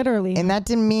literally... And that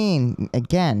didn't mean,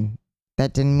 again...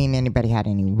 That didn't mean anybody had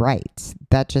any rights.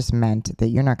 That just meant that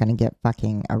you're not going to get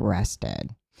fucking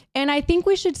arrested. And I think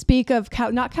we should speak of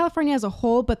not California as a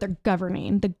whole, but the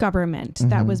government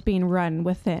that was being run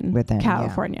within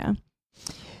California.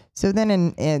 Yeah. So then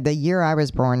in the year I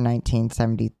was born,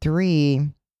 1973,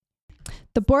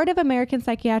 the Board of American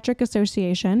Psychiatric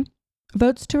Association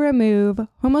votes to remove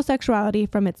homosexuality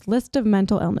from its list of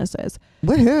mental illnesses.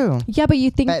 Woohoo! Yeah, but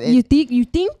you think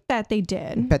that they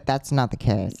did, but that's not the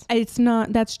case. It's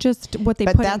not. That's just what they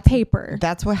put on paper.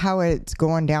 That's how it's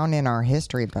going down in our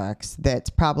history books. That's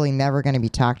probably never going to be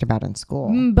talked about in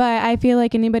school. But I feel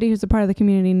like anybody who's a part of the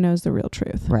community knows the real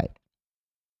truth. Right.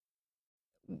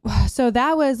 So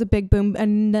that was a big boom,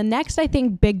 and the next, I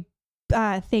think, big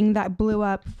thing that blew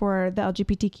up for the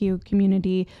LGBTQ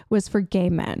community was for gay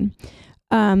men.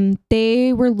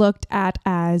 They were looked at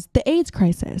as the AIDS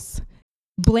crisis,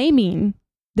 blaming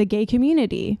the gay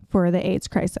community for the AIDS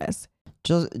crisis.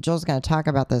 Joel's going to talk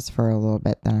about this for a little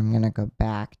bit, then I'm going to go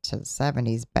back to the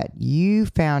 70s, but you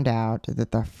found out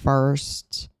that the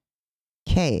first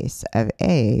case of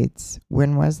AIDS,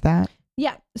 when was that?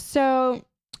 Yeah, so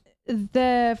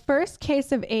the first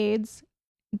case of AIDS,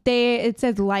 it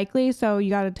says likely, so you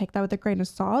got to take that with a grain of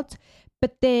salt.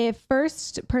 But the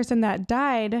first person that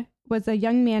died was a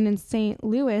young man in St.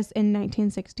 Louis in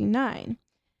 1969.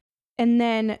 And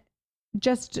then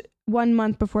just 1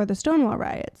 month before the Stonewall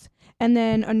riots. And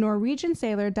then a Norwegian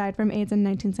sailor died from AIDS in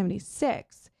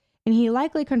 1976. And he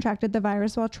likely contracted the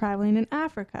virus while traveling in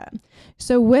Africa.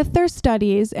 So with their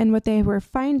studies and what they were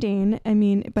finding, I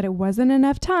mean, but it wasn't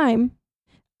enough time,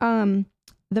 the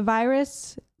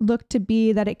virus looked to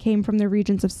be that it came from the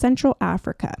regions of Central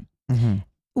Africa. Mm-hmm.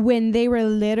 When they were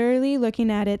literally looking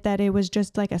at it, that it was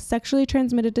just like a sexually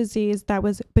transmitted disease that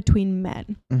was between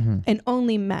men and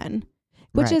only men,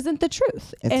 which isn't the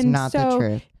truth. It's not the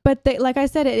truth. But they, like I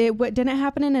said, it didn't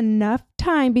happen in enough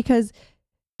time because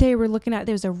they were looking at,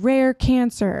 there was a rare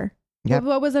cancer. Yep.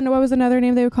 What was another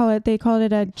name they would call it? They called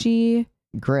it a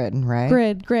grid,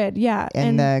 right? Grid, yeah.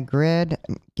 And the grid,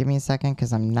 give me a second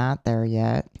because I'm not there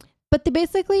yet. But they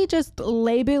basically just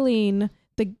labeling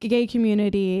the gay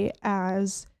community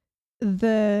as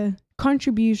the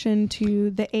contribution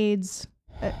to the AIDS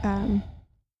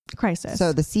crisis.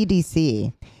 So the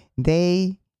CDC,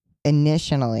 they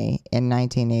initially in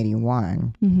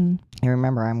 1981, and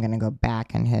remember, I'm going to go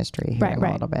back in history here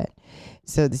a little bit.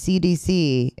 So the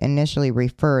CDC initially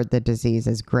referred the disease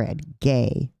as GRID,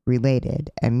 gay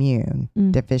related immune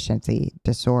deficiency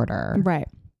disorder. Right.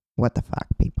 What the fuck,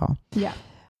 people? Yeah.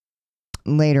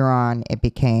 Later on, it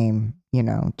became,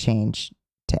 changed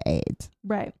to AIDS.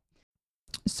 Right.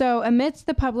 So amidst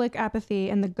the public apathy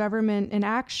and the government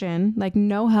inaction, like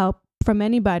no help from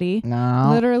anybody. No.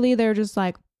 Literally, they're just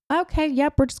like, okay,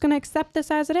 yep, we're just going to accept this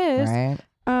as it is. Right.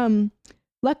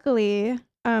 Luckily,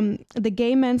 the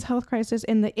Gay Men's Health Crisis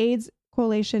and the AIDS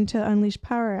Coalition to Unleash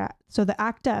Power Act, so the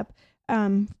ACT UP,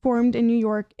 formed in New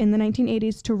York in the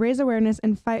 1980s to raise awareness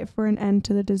and fight for an end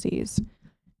to the disease.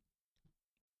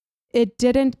 It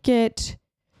didn't get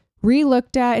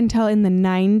re-looked at until in the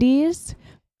 90s,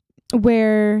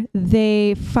 where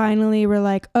they finally were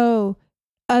like, oh,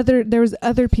 there was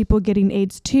other people getting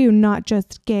AIDS too, not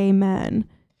just gay men.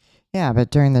 Yeah,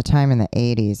 but during the time in the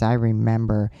 80s, I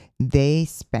remember they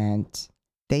sent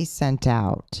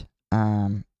out,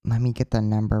 let me get the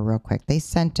number real quick. They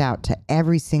sent out to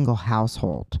every single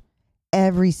household.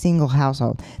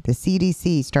 The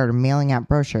CDC started mailing out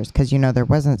brochures because, there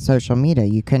wasn't social media.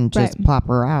 You couldn't just plop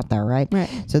her out there, right?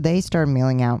 So they started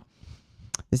mailing out,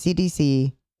 the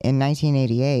CDC in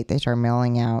 1988, they started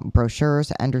mailing out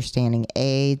brochures understanding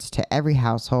AIDS to every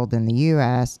household in the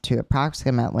U.S. to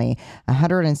approximately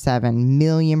 107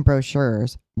 million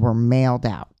brochures were mailed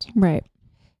out. Right.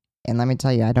 And let me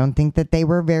tell you, I don't think that they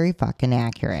were very fucking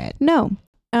accurate. No,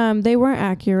 they weren't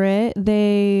accurate.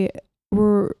 They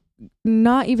were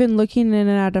not even looking in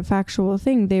and at a factual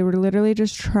thing. They were literally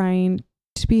just trying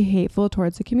to be hateful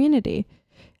towards the community.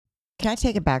 Can I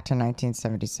take it back to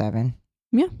 1977?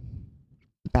 Yeah.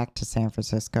 Back to San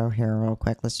Francisco here real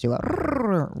quick. Let's do a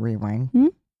rewind.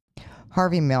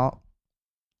 Harvey Milk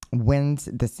wins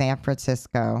the San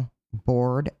Francisco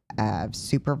Board of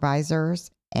Supervisors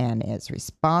and is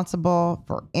responsible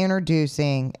for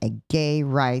introducing a gay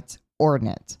rights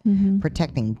ordinance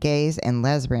protecting gays and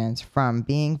lesbians from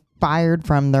being fired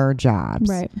from their jobs.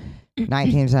 Right.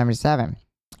 1977.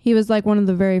 He was like one of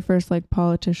the very first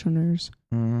politicianers.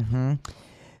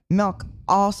 Milk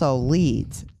also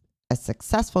leads a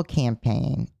successful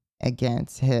campaign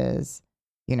against his,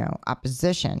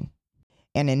 opposition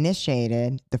and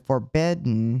initiated the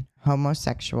forbidden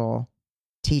homosexual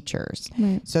teachers.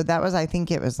 Right. So that was, I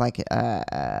think it was like the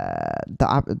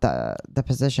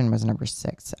position was number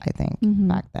 6, I think,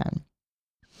 back then.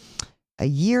 A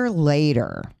year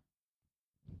later,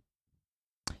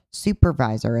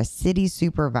 a city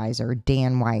supervisor,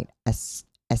 Dan White,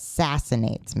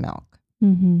 assassinates Milk.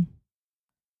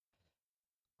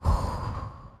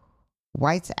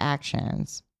 White's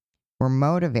actions were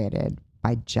motivated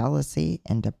by jealousy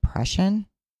and depression.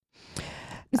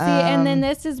 See, and then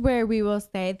this is where we will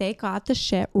say they got the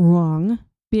shit wrong,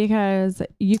 because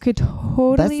you could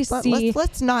totally see.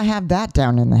 Let's not have that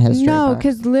down in the history. No,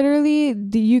 because literally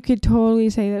you could totally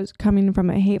say that was coming from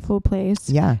a hateful place.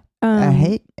 Yeah,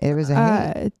 it was a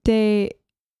hate. They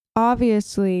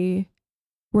obviously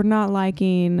were not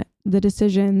liking the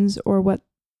decisions or what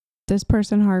this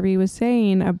person Harvey was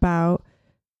saying about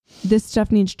this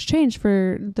stuff needs to change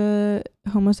for the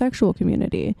homosexual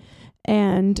community,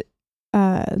 and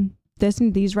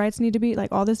these rights need to be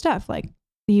like all this stuff. Like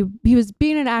he was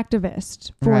being an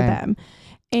activist for them,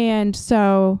 and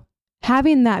so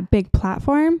having that big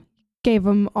platform gave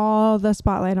him all the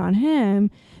spotlight on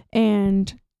him.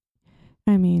 And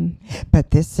I mean,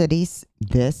 but this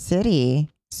city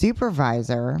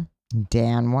supervisor,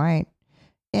 Dan White.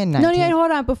 No,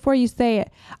 hold on. Before you say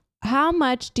it, how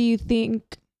much do you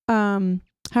think, how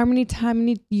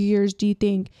many years do you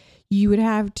think you would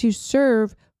have to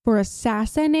serve for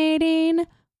assassinating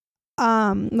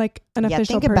like an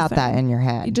official think person? About that in your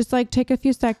head. You just like take a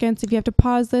few seconds. If you have to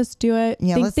pause this, do it.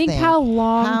 Yeah, think how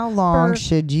long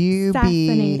should you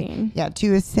be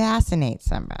to assassinate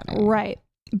somebody? Right.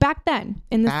 Back then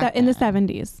in the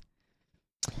 70s.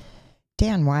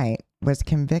 Dan White was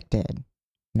convicted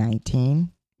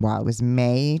it was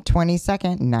May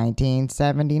 22nd,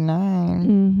 1979.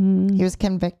 Mm-hmm. He was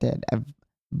convicted of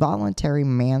voluntary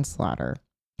manslaughter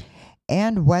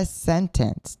and was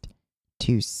sentenced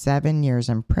to 7 years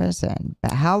in prison.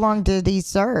 But how long did he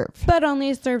serve? But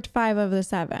only served 5 of the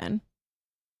 7.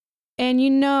 And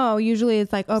usually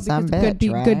it's like, because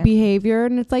good behavior.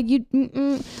 And it's like,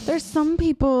 there's some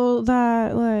people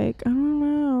that like, I don't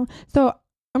know. So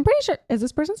I'm pretty sure, is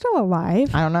this person still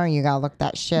alive? I don't know. You got to look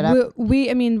that shit up. We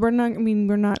don't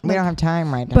have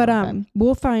time right now. But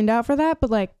we'll find out for that.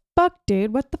 But like, fuck,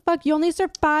 dude, what the fuck? You only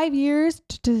served 5 years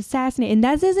to assassinate. And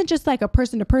that isn't just like a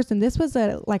person to person. This was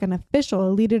like an official,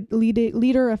 a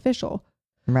leader official.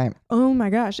 Right. Oh my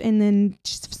gosh. And then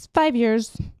just 5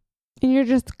 years and you're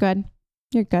just good.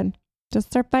 You're good.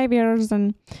 Just serve 5 years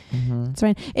and it's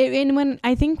fine. And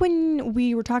when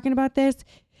we were talking about this,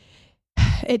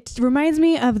 it reminds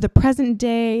me of the present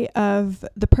day of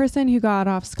the person who got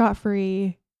off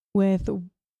scot-free with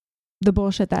the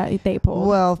bullshit that they pulled.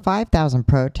 Well, 5,000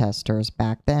 protesters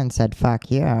back then said, fuck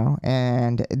you.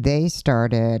 And they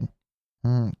started,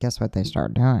 guess what they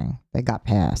started doing? They got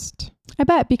pissed. I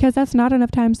bet, because that's not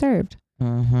enough time served.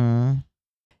 Mm-hmm.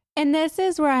 And this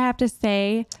is where I have to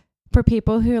say, for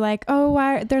people who like, oh,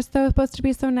 why they're supposed to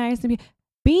be so nice. And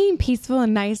being peaceful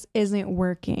and nice isn't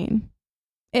working.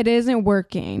 It isn't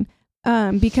working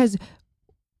because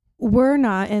we're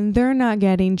not, and they're not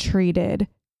getting treated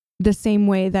the same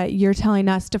way that you're telling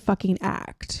us to fucking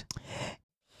act.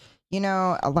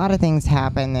 A lot of things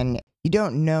happen and you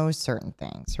don't know certain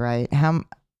things, right?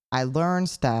 I learn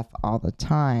stuff all the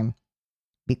time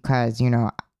because,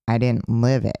 I didn't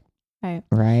live it.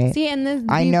 Right. See, and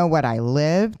I know what I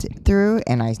lived through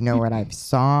and I know what I've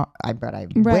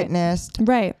witnessed.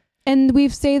 Right. And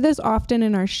we've said this often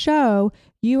in our show.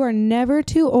 You are never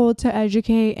too old to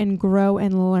educate and grow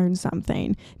and learn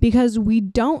something because we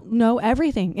don't know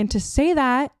everything. And to say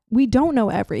that, we don't know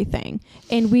everything.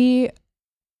 And we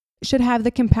should have the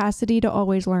capacity to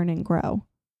always learn and grow.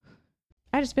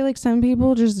 I just feel like some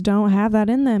people just don't have that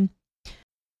in them.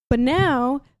 But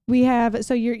now we have,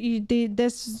 so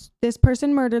this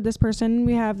person murdered this person.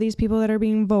 We have these people that are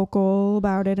being vocal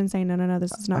about it and saying, no,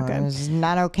 this is not good. This is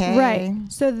not okay. Right.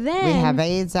 So then we have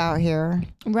AIDS out here.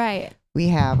 Right. We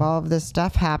have all of this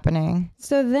stuff happening.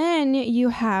 So then you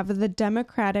have the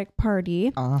Democratic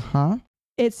Party. Uh-huh.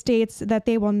 It states that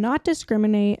they will not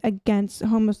discriminate against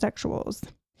homosexuals.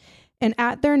 And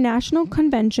at their national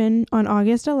convention on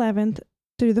August 11th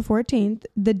through the 14th,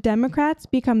 the Democrats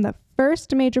become the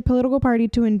first major political party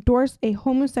to endorse a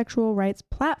homosexual rights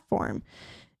platform.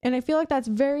 And I feel like that's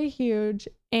very huge.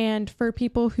 And for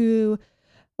people who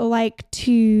like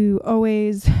to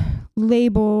always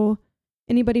label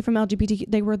anybody from LGBTQ,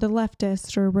 they were the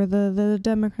leftist or were the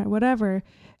Democrat, whatever.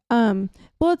 Well,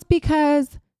 it's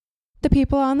because the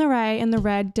people on the right and the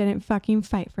red didn't fucking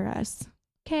fight for us.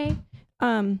 Okay.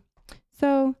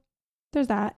 So there's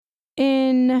that.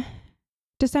 In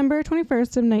December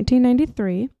 21st of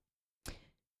 1993,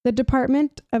 the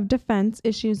Department of Defense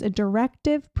issues a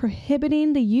directive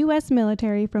prohibiting the U.S.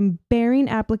 military from barring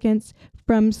applicants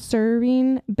from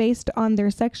serving based on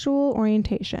their sexual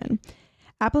orientation.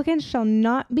 Applicants shall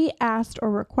not be asked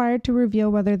or required to reveal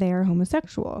whether they are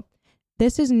homosexual.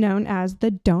 This is known as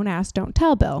the Don't Ask, Don't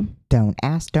Tell bill. Don't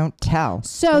ask, don't tell.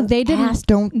 So they didn't ask,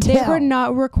 don't tell. They were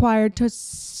not required to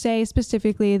say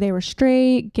specifically they were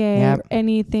straight, gay,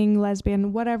 anything,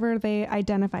 lesbian, whatever they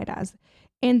identified as.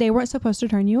 And they weren't supposed to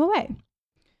turn you away.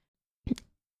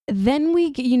 Then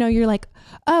you're like,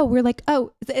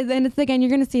 and it's again, you're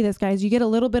going to see this, guys. You get a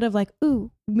little bit of like, ooh,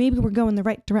 maybe we're going the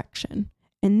right direction.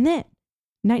 And then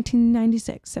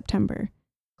 1996, September,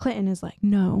 Clinton is like,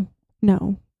 no.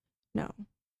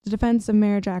 The Defense of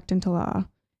Marriage Act into law.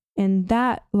 And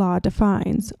that law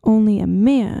defines only a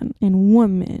man and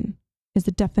woman is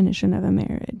the definition of a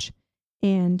marriage.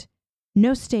 And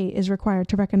no state is required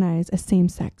to recognize a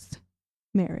same-sex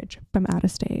marriage from out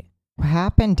of state. What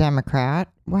happened, Democrat?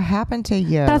 What happened to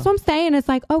you? That's what I'm saying. It's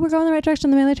like, oh, we're going the right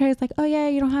direction. The military is like, oh yeah,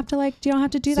 you don't have to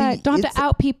do that. Don't have to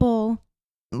out people.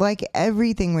 like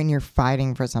everything when you're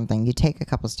fighting for something, you take a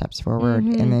couple steps forward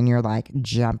and then you're like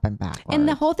jumping backwards. And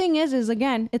the whole thing is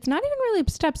again, it's not even really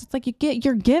steps. It's like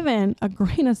you're given a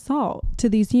grain of salt to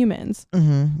these humans.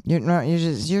 I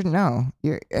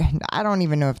don't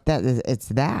even know if that is, it's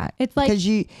that. It's like,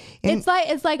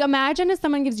 it's like imagine if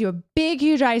someone gives you a big,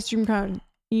 huge ice cream cone.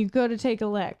 You go to take a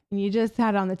lick and you just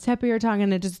had it on the tip of your tongue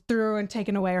and it just threw and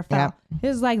taken away or fell. Yep. It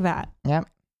was like that. Yep.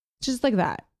 Just like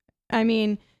that. I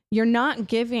mean, you're not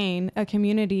giving a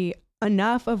community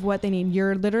enough of what they need.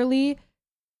 You're literally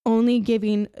only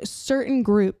giving certain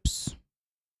groups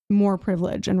more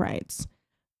privilege and rights.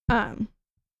 So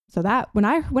that when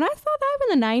I saw that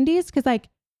in the 90s, because like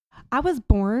I was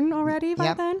born already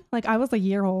by then, like I was a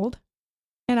year old,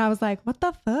 and I was like, what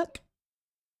the fuck?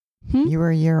 You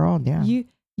were a year old, yeah.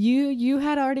 You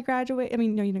had already graduated. I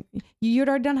mean, no, you didn't. You had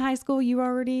already done high school. You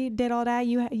already did all that.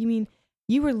 You mean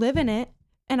you were living it.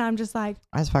 And I'm just like,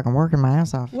 I was fucking working my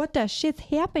ass off. What the shit's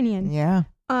happening? Yeah.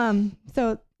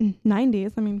 So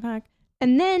 90s, I mean, fuck.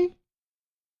 And then,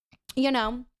 you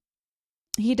know,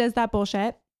 he does that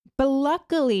bullshit. But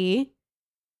luckily,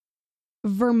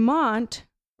 Vermont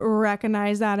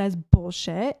recognized that as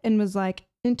bullshit and was like,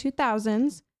 in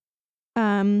 2000s,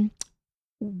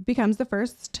 becomes the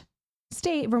first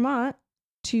state, Vermont,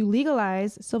 to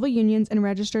legalize civil unions and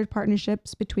registered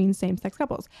partnerships between same-sex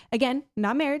couples. Again,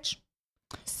 not marriage.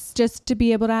 Just to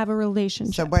be able to have a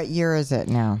relationship. So what year is it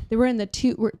now? We're in the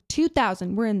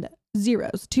 2000. We're in the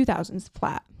zeros, 2000s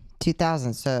flat.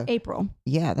 2000. So April.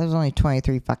 Yeah, that was only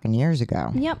 23 fucking years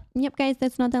ago. Yep, guys.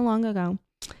 That's not that long ago.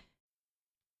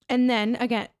 And then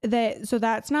again, so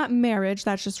that's not marriage.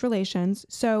 That's just relations.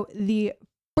 So the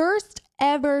first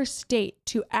ever state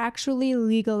to actually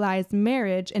legalize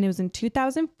marriage, and it was in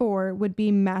 2004, would be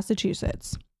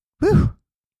Massachusetts. Whew.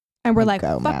 And we're like,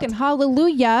 fucking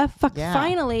hallelujah,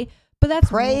 finally. But that's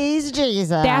praise Jesus.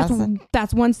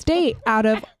 That's one state out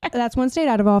of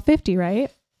all 50,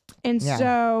 right? And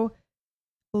so,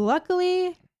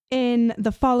 luckily, in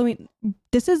the following,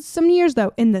 this is some years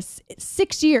though. In the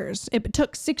 6 years, it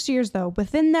took 6 years though.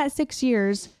 Within that 6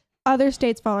 years, other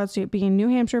states followed suit, being New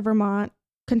Hampshire, Vermont,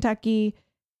 Kentucky,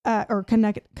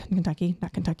 Connecticut,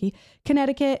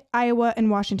 Iowa, and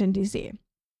Washington D.C.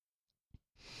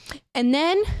 And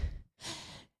then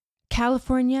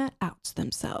California outs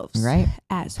themselves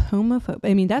as homophobic.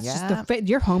 I mean, that's just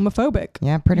you're homophobic.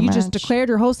 Yeah, pretty much. You just declared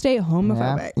your whole state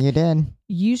homophobic. Yeah, you did.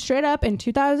 You straight up in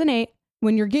 2008,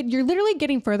 when you're literally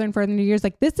getting further and further into years,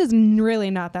 like this is really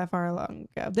not that far long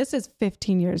ago. This is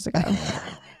 15 years ago.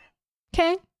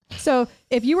 Okay. So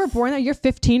if you were born there, you're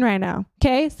 15 right now.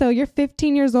 Okay. So you're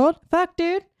 15 years old. Fuck,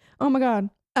 dude. Oh my God.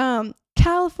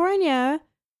 California,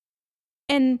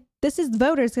 and this is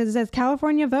voters, because it says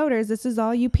California voters. This is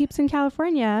all you peeps in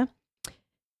California.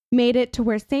 Made it to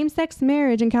where same-sex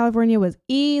marriage in California was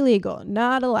illegal,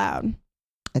 not allowed.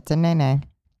 It's a nay-nay.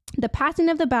 The passing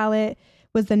of the ballot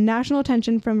was the national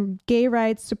attention from gay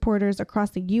rights supporters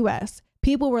across the U.S.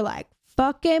 People were like,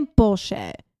 fucking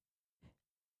bullshit.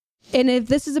 And if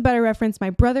this is a better reference,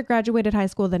 my brother graduated high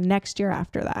school the next year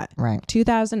after that. Right.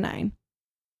 2009.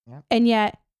 Yep. And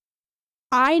yet,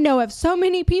 I know of so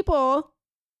many people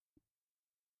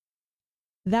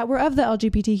that were of the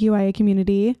LGBTQIA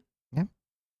community. Yep.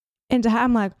 And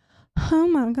I'm like, oh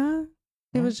my God.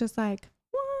 It was just like,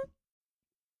 what?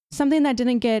 Something that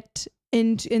didn't get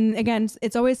into, and again,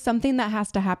 it's always something that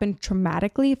has to happen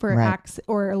traumatically for acts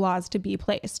or laws to be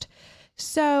placed.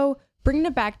 So bringing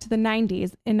it back to the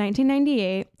 90s, in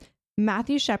 1998,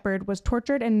 Matthew Shepard was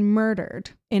tortured and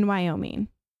murdered in Wyoming.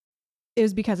 It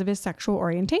was because of his sexual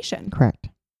orientation. Correct.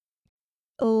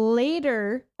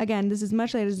 Later, again, this is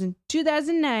much later, this is in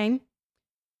 2009,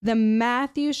 the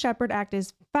Matthew Shepard Act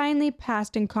is finally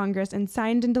passed in Congress and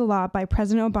signed into law by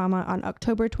President Obama on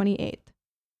October 28th.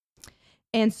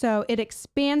 And so it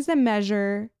expands the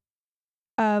measure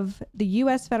of the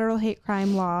U.S. federal hate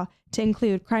crime law to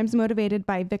include crimes motivated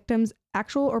by victims'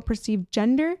 actual or perceived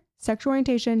gender, sexual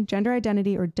orientation, gender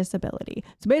identity, or disability.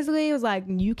 So basically, it was like,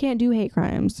 you can't do hate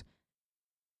crimes.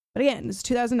 But again, it's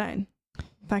 2009.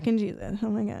 Fucking Jesus. Oh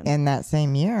my God. In that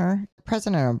same year,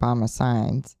 President Obama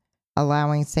signs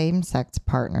allowing same-sex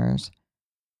partners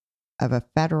of a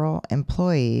federal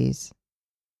employees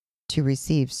to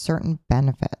receive certain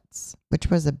benefits, which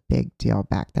was a big deal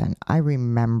back then. I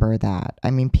remember that.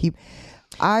 I mean,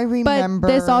 but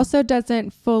this also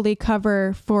doesn't fully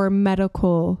cover for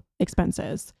medical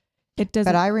expenses. It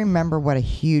doesn't. But I remember what a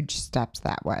huge steps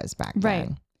that was back then.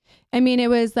 Right. I mean, it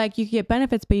was like you could get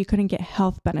benefits, but you couldn't get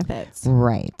health benefits.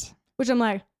 Right. Which I'm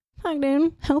like, fuck,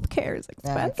 dude, healthcare is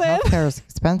expensive. Yeah, healthcare is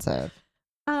expensive.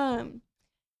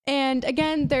 And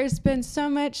again, there's been so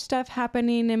much stuff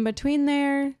happening in between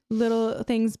there, little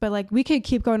things, but like we could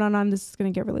keep going on. This is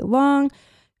going to get really long.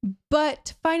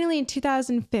 But finally in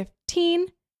 2015,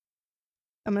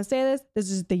 I'm going to say this.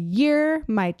 This is the year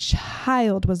my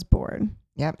child was born.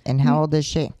 Yep. And how old is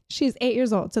she? She's 8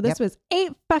 years old. So this was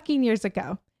 8 fucking years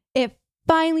ago. It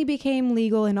finally became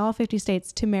legal in all 50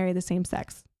 states to marry the same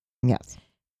sex. Yes.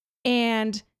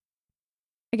 And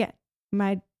again,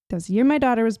 that was the year my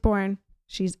daughter was born.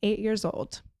 She's 8 years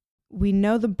old. We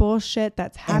know the bullshit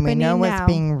that's happening now. And we know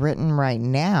what's being written right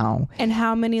now. And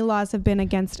how many laws have been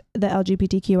against the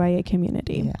LGBTQIA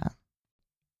community. Yeah.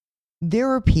 There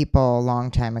were people a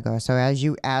long time ago. So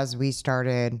as we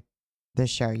started the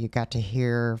show, you got to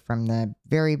hear from the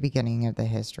very beginning of the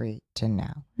history to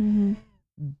now. Mm-hmm.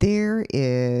 There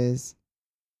is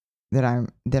that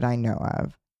I know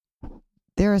of.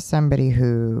 There is somebody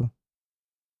who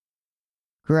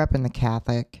grew up in the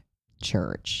Catholic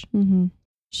Church. Mm-hmm.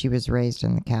 She was raised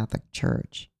in the Catholic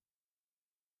Church.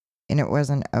 And it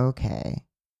wasn't okay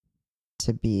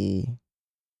to be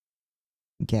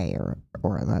gay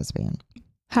or a lesbian.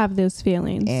 Have those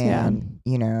feelings. And,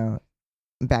 you know,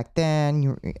 back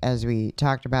then, as we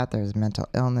talked about, there was mental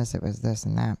illness. It was this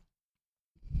and that.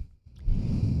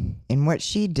 And what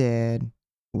she did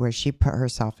was she put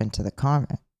herself into the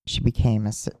convent. She became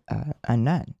a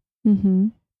nun. Mm-hmm.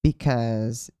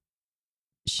 Because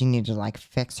she needed to like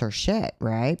fix her shit,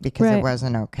 right? Because it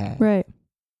wasn't okay. Right.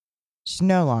 She's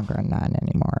no longer a nun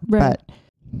anymore. Right. But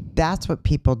that's what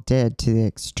people did to the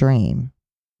extreme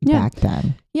back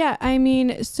then. Yeah. I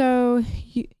mean, so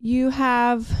you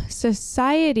have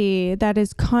society that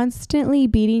is constantly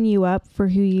beating you up for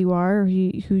who you are, or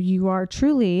who you are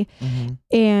truly. Mm-hmm.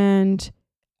 And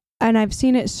I've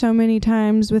seen it so many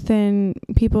times within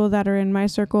people that are in my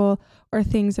circle, or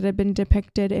things that have been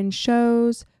depicted in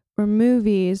shows or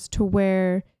movies, to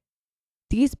where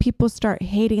these people start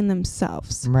hating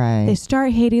themselves. Right. They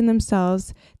start hating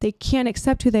themselves. They can't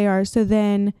accept who they are. So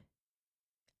then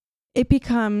it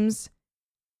becomes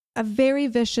a very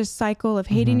vicious cycle of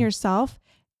hating yourself.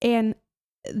 And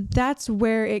that's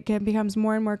where it becomes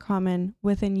more and more common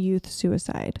within youth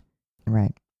suicide.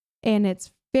 Right. And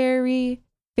it's very,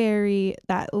 very,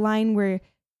 that line where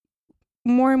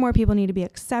more and more people need to be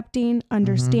accepting,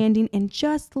 understanding, and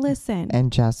just listen.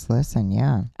 And just listen,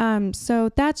 yeah. So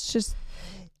that's just...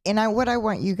 And what I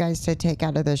want you guys to take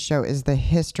out of this show is the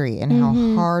history and how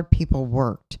hard people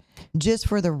worked just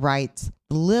for the rights.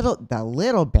 The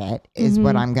little bit is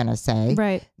what I'm going to say.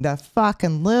 Right. The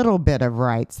fucking little bit of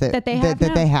rights that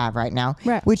they have right now,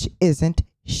 right, which isn't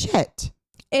shit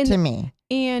to me.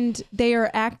 And they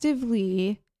are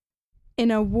actively in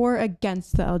a war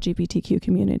against the LGBTQ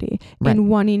community, and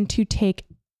wanting to take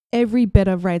every bit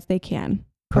of rights they can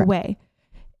away.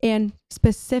 And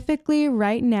specifically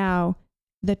right now,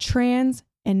 the trans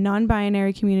and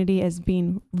non-binary community is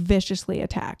being viciously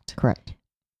attacked. Correct.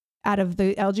 Out of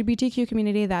the LGBTQ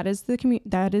community,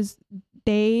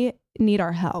 they need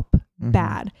our help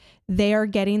bad. They are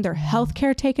getting their health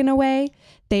care taken away.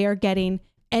 They are getting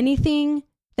anything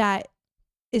that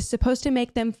is supposed to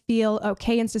make them feel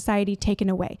okay in society taken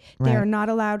away. They are not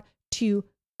allowed to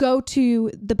go to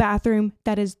the bathroom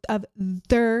that is of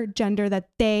their gender that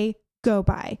they go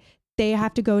by. They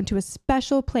have to go into a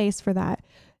special place for that.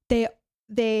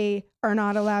 They are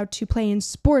not allowed to play in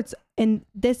sports. And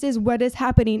this is what is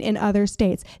happening in other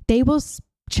states. They will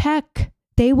check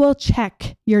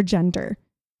your gender.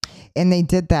 And they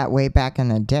did that way back in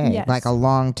the day, like a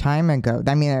long time ago.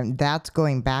 I mean, that's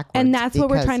going backwards. And that's what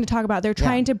we're trying to talk about. They're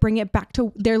trying to bring it back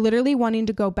to, they're literally wanting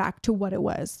to go back to what it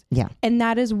was. Yeah. And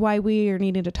that is why we are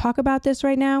needing to talk about this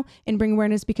right now and bring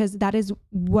awareness, because that is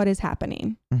what is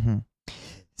happening. Mm-hmm.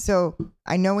 So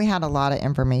I know we had a lot of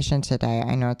information today.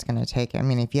 I know it's going to take, I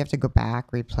mean, if you have to go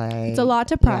back, replay. It's a lot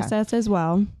to process as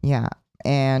well. Yeah.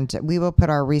 And we will put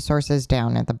our resources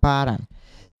down at the bottom.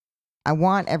 I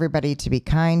want everybody to be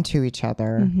kind to each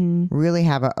other, really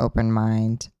have an open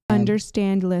mind.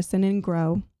 Understand, listen, and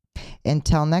grow.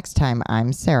 Until next time,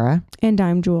 I'm Sarah. And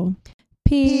I'm Jewel.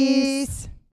 Peace.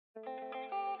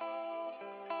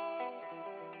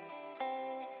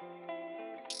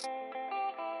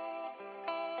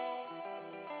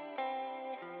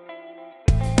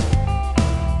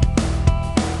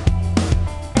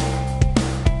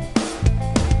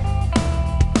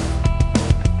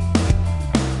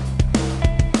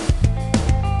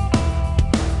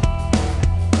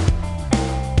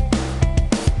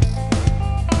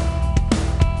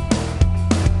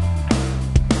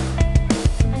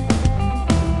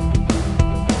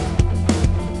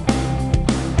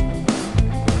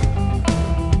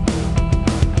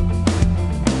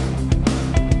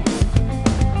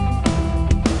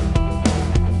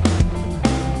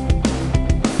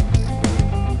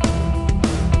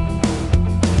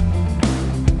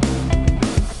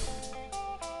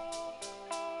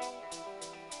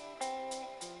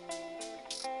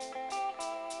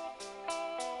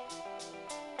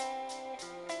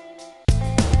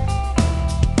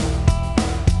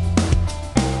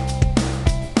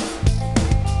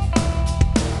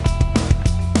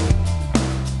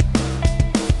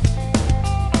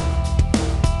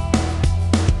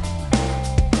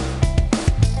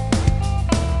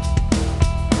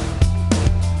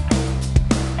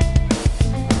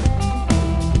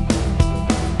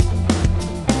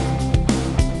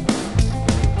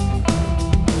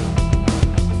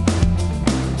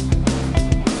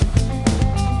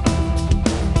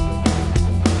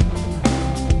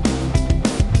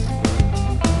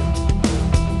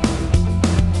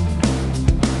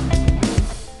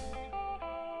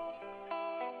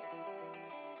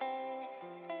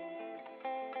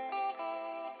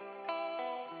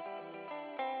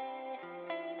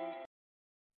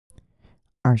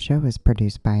 Our show is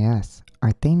produced by us.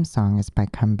 Our theme song is by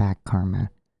Come Back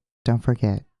Karma. Don't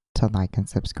forget to like and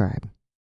subscribe.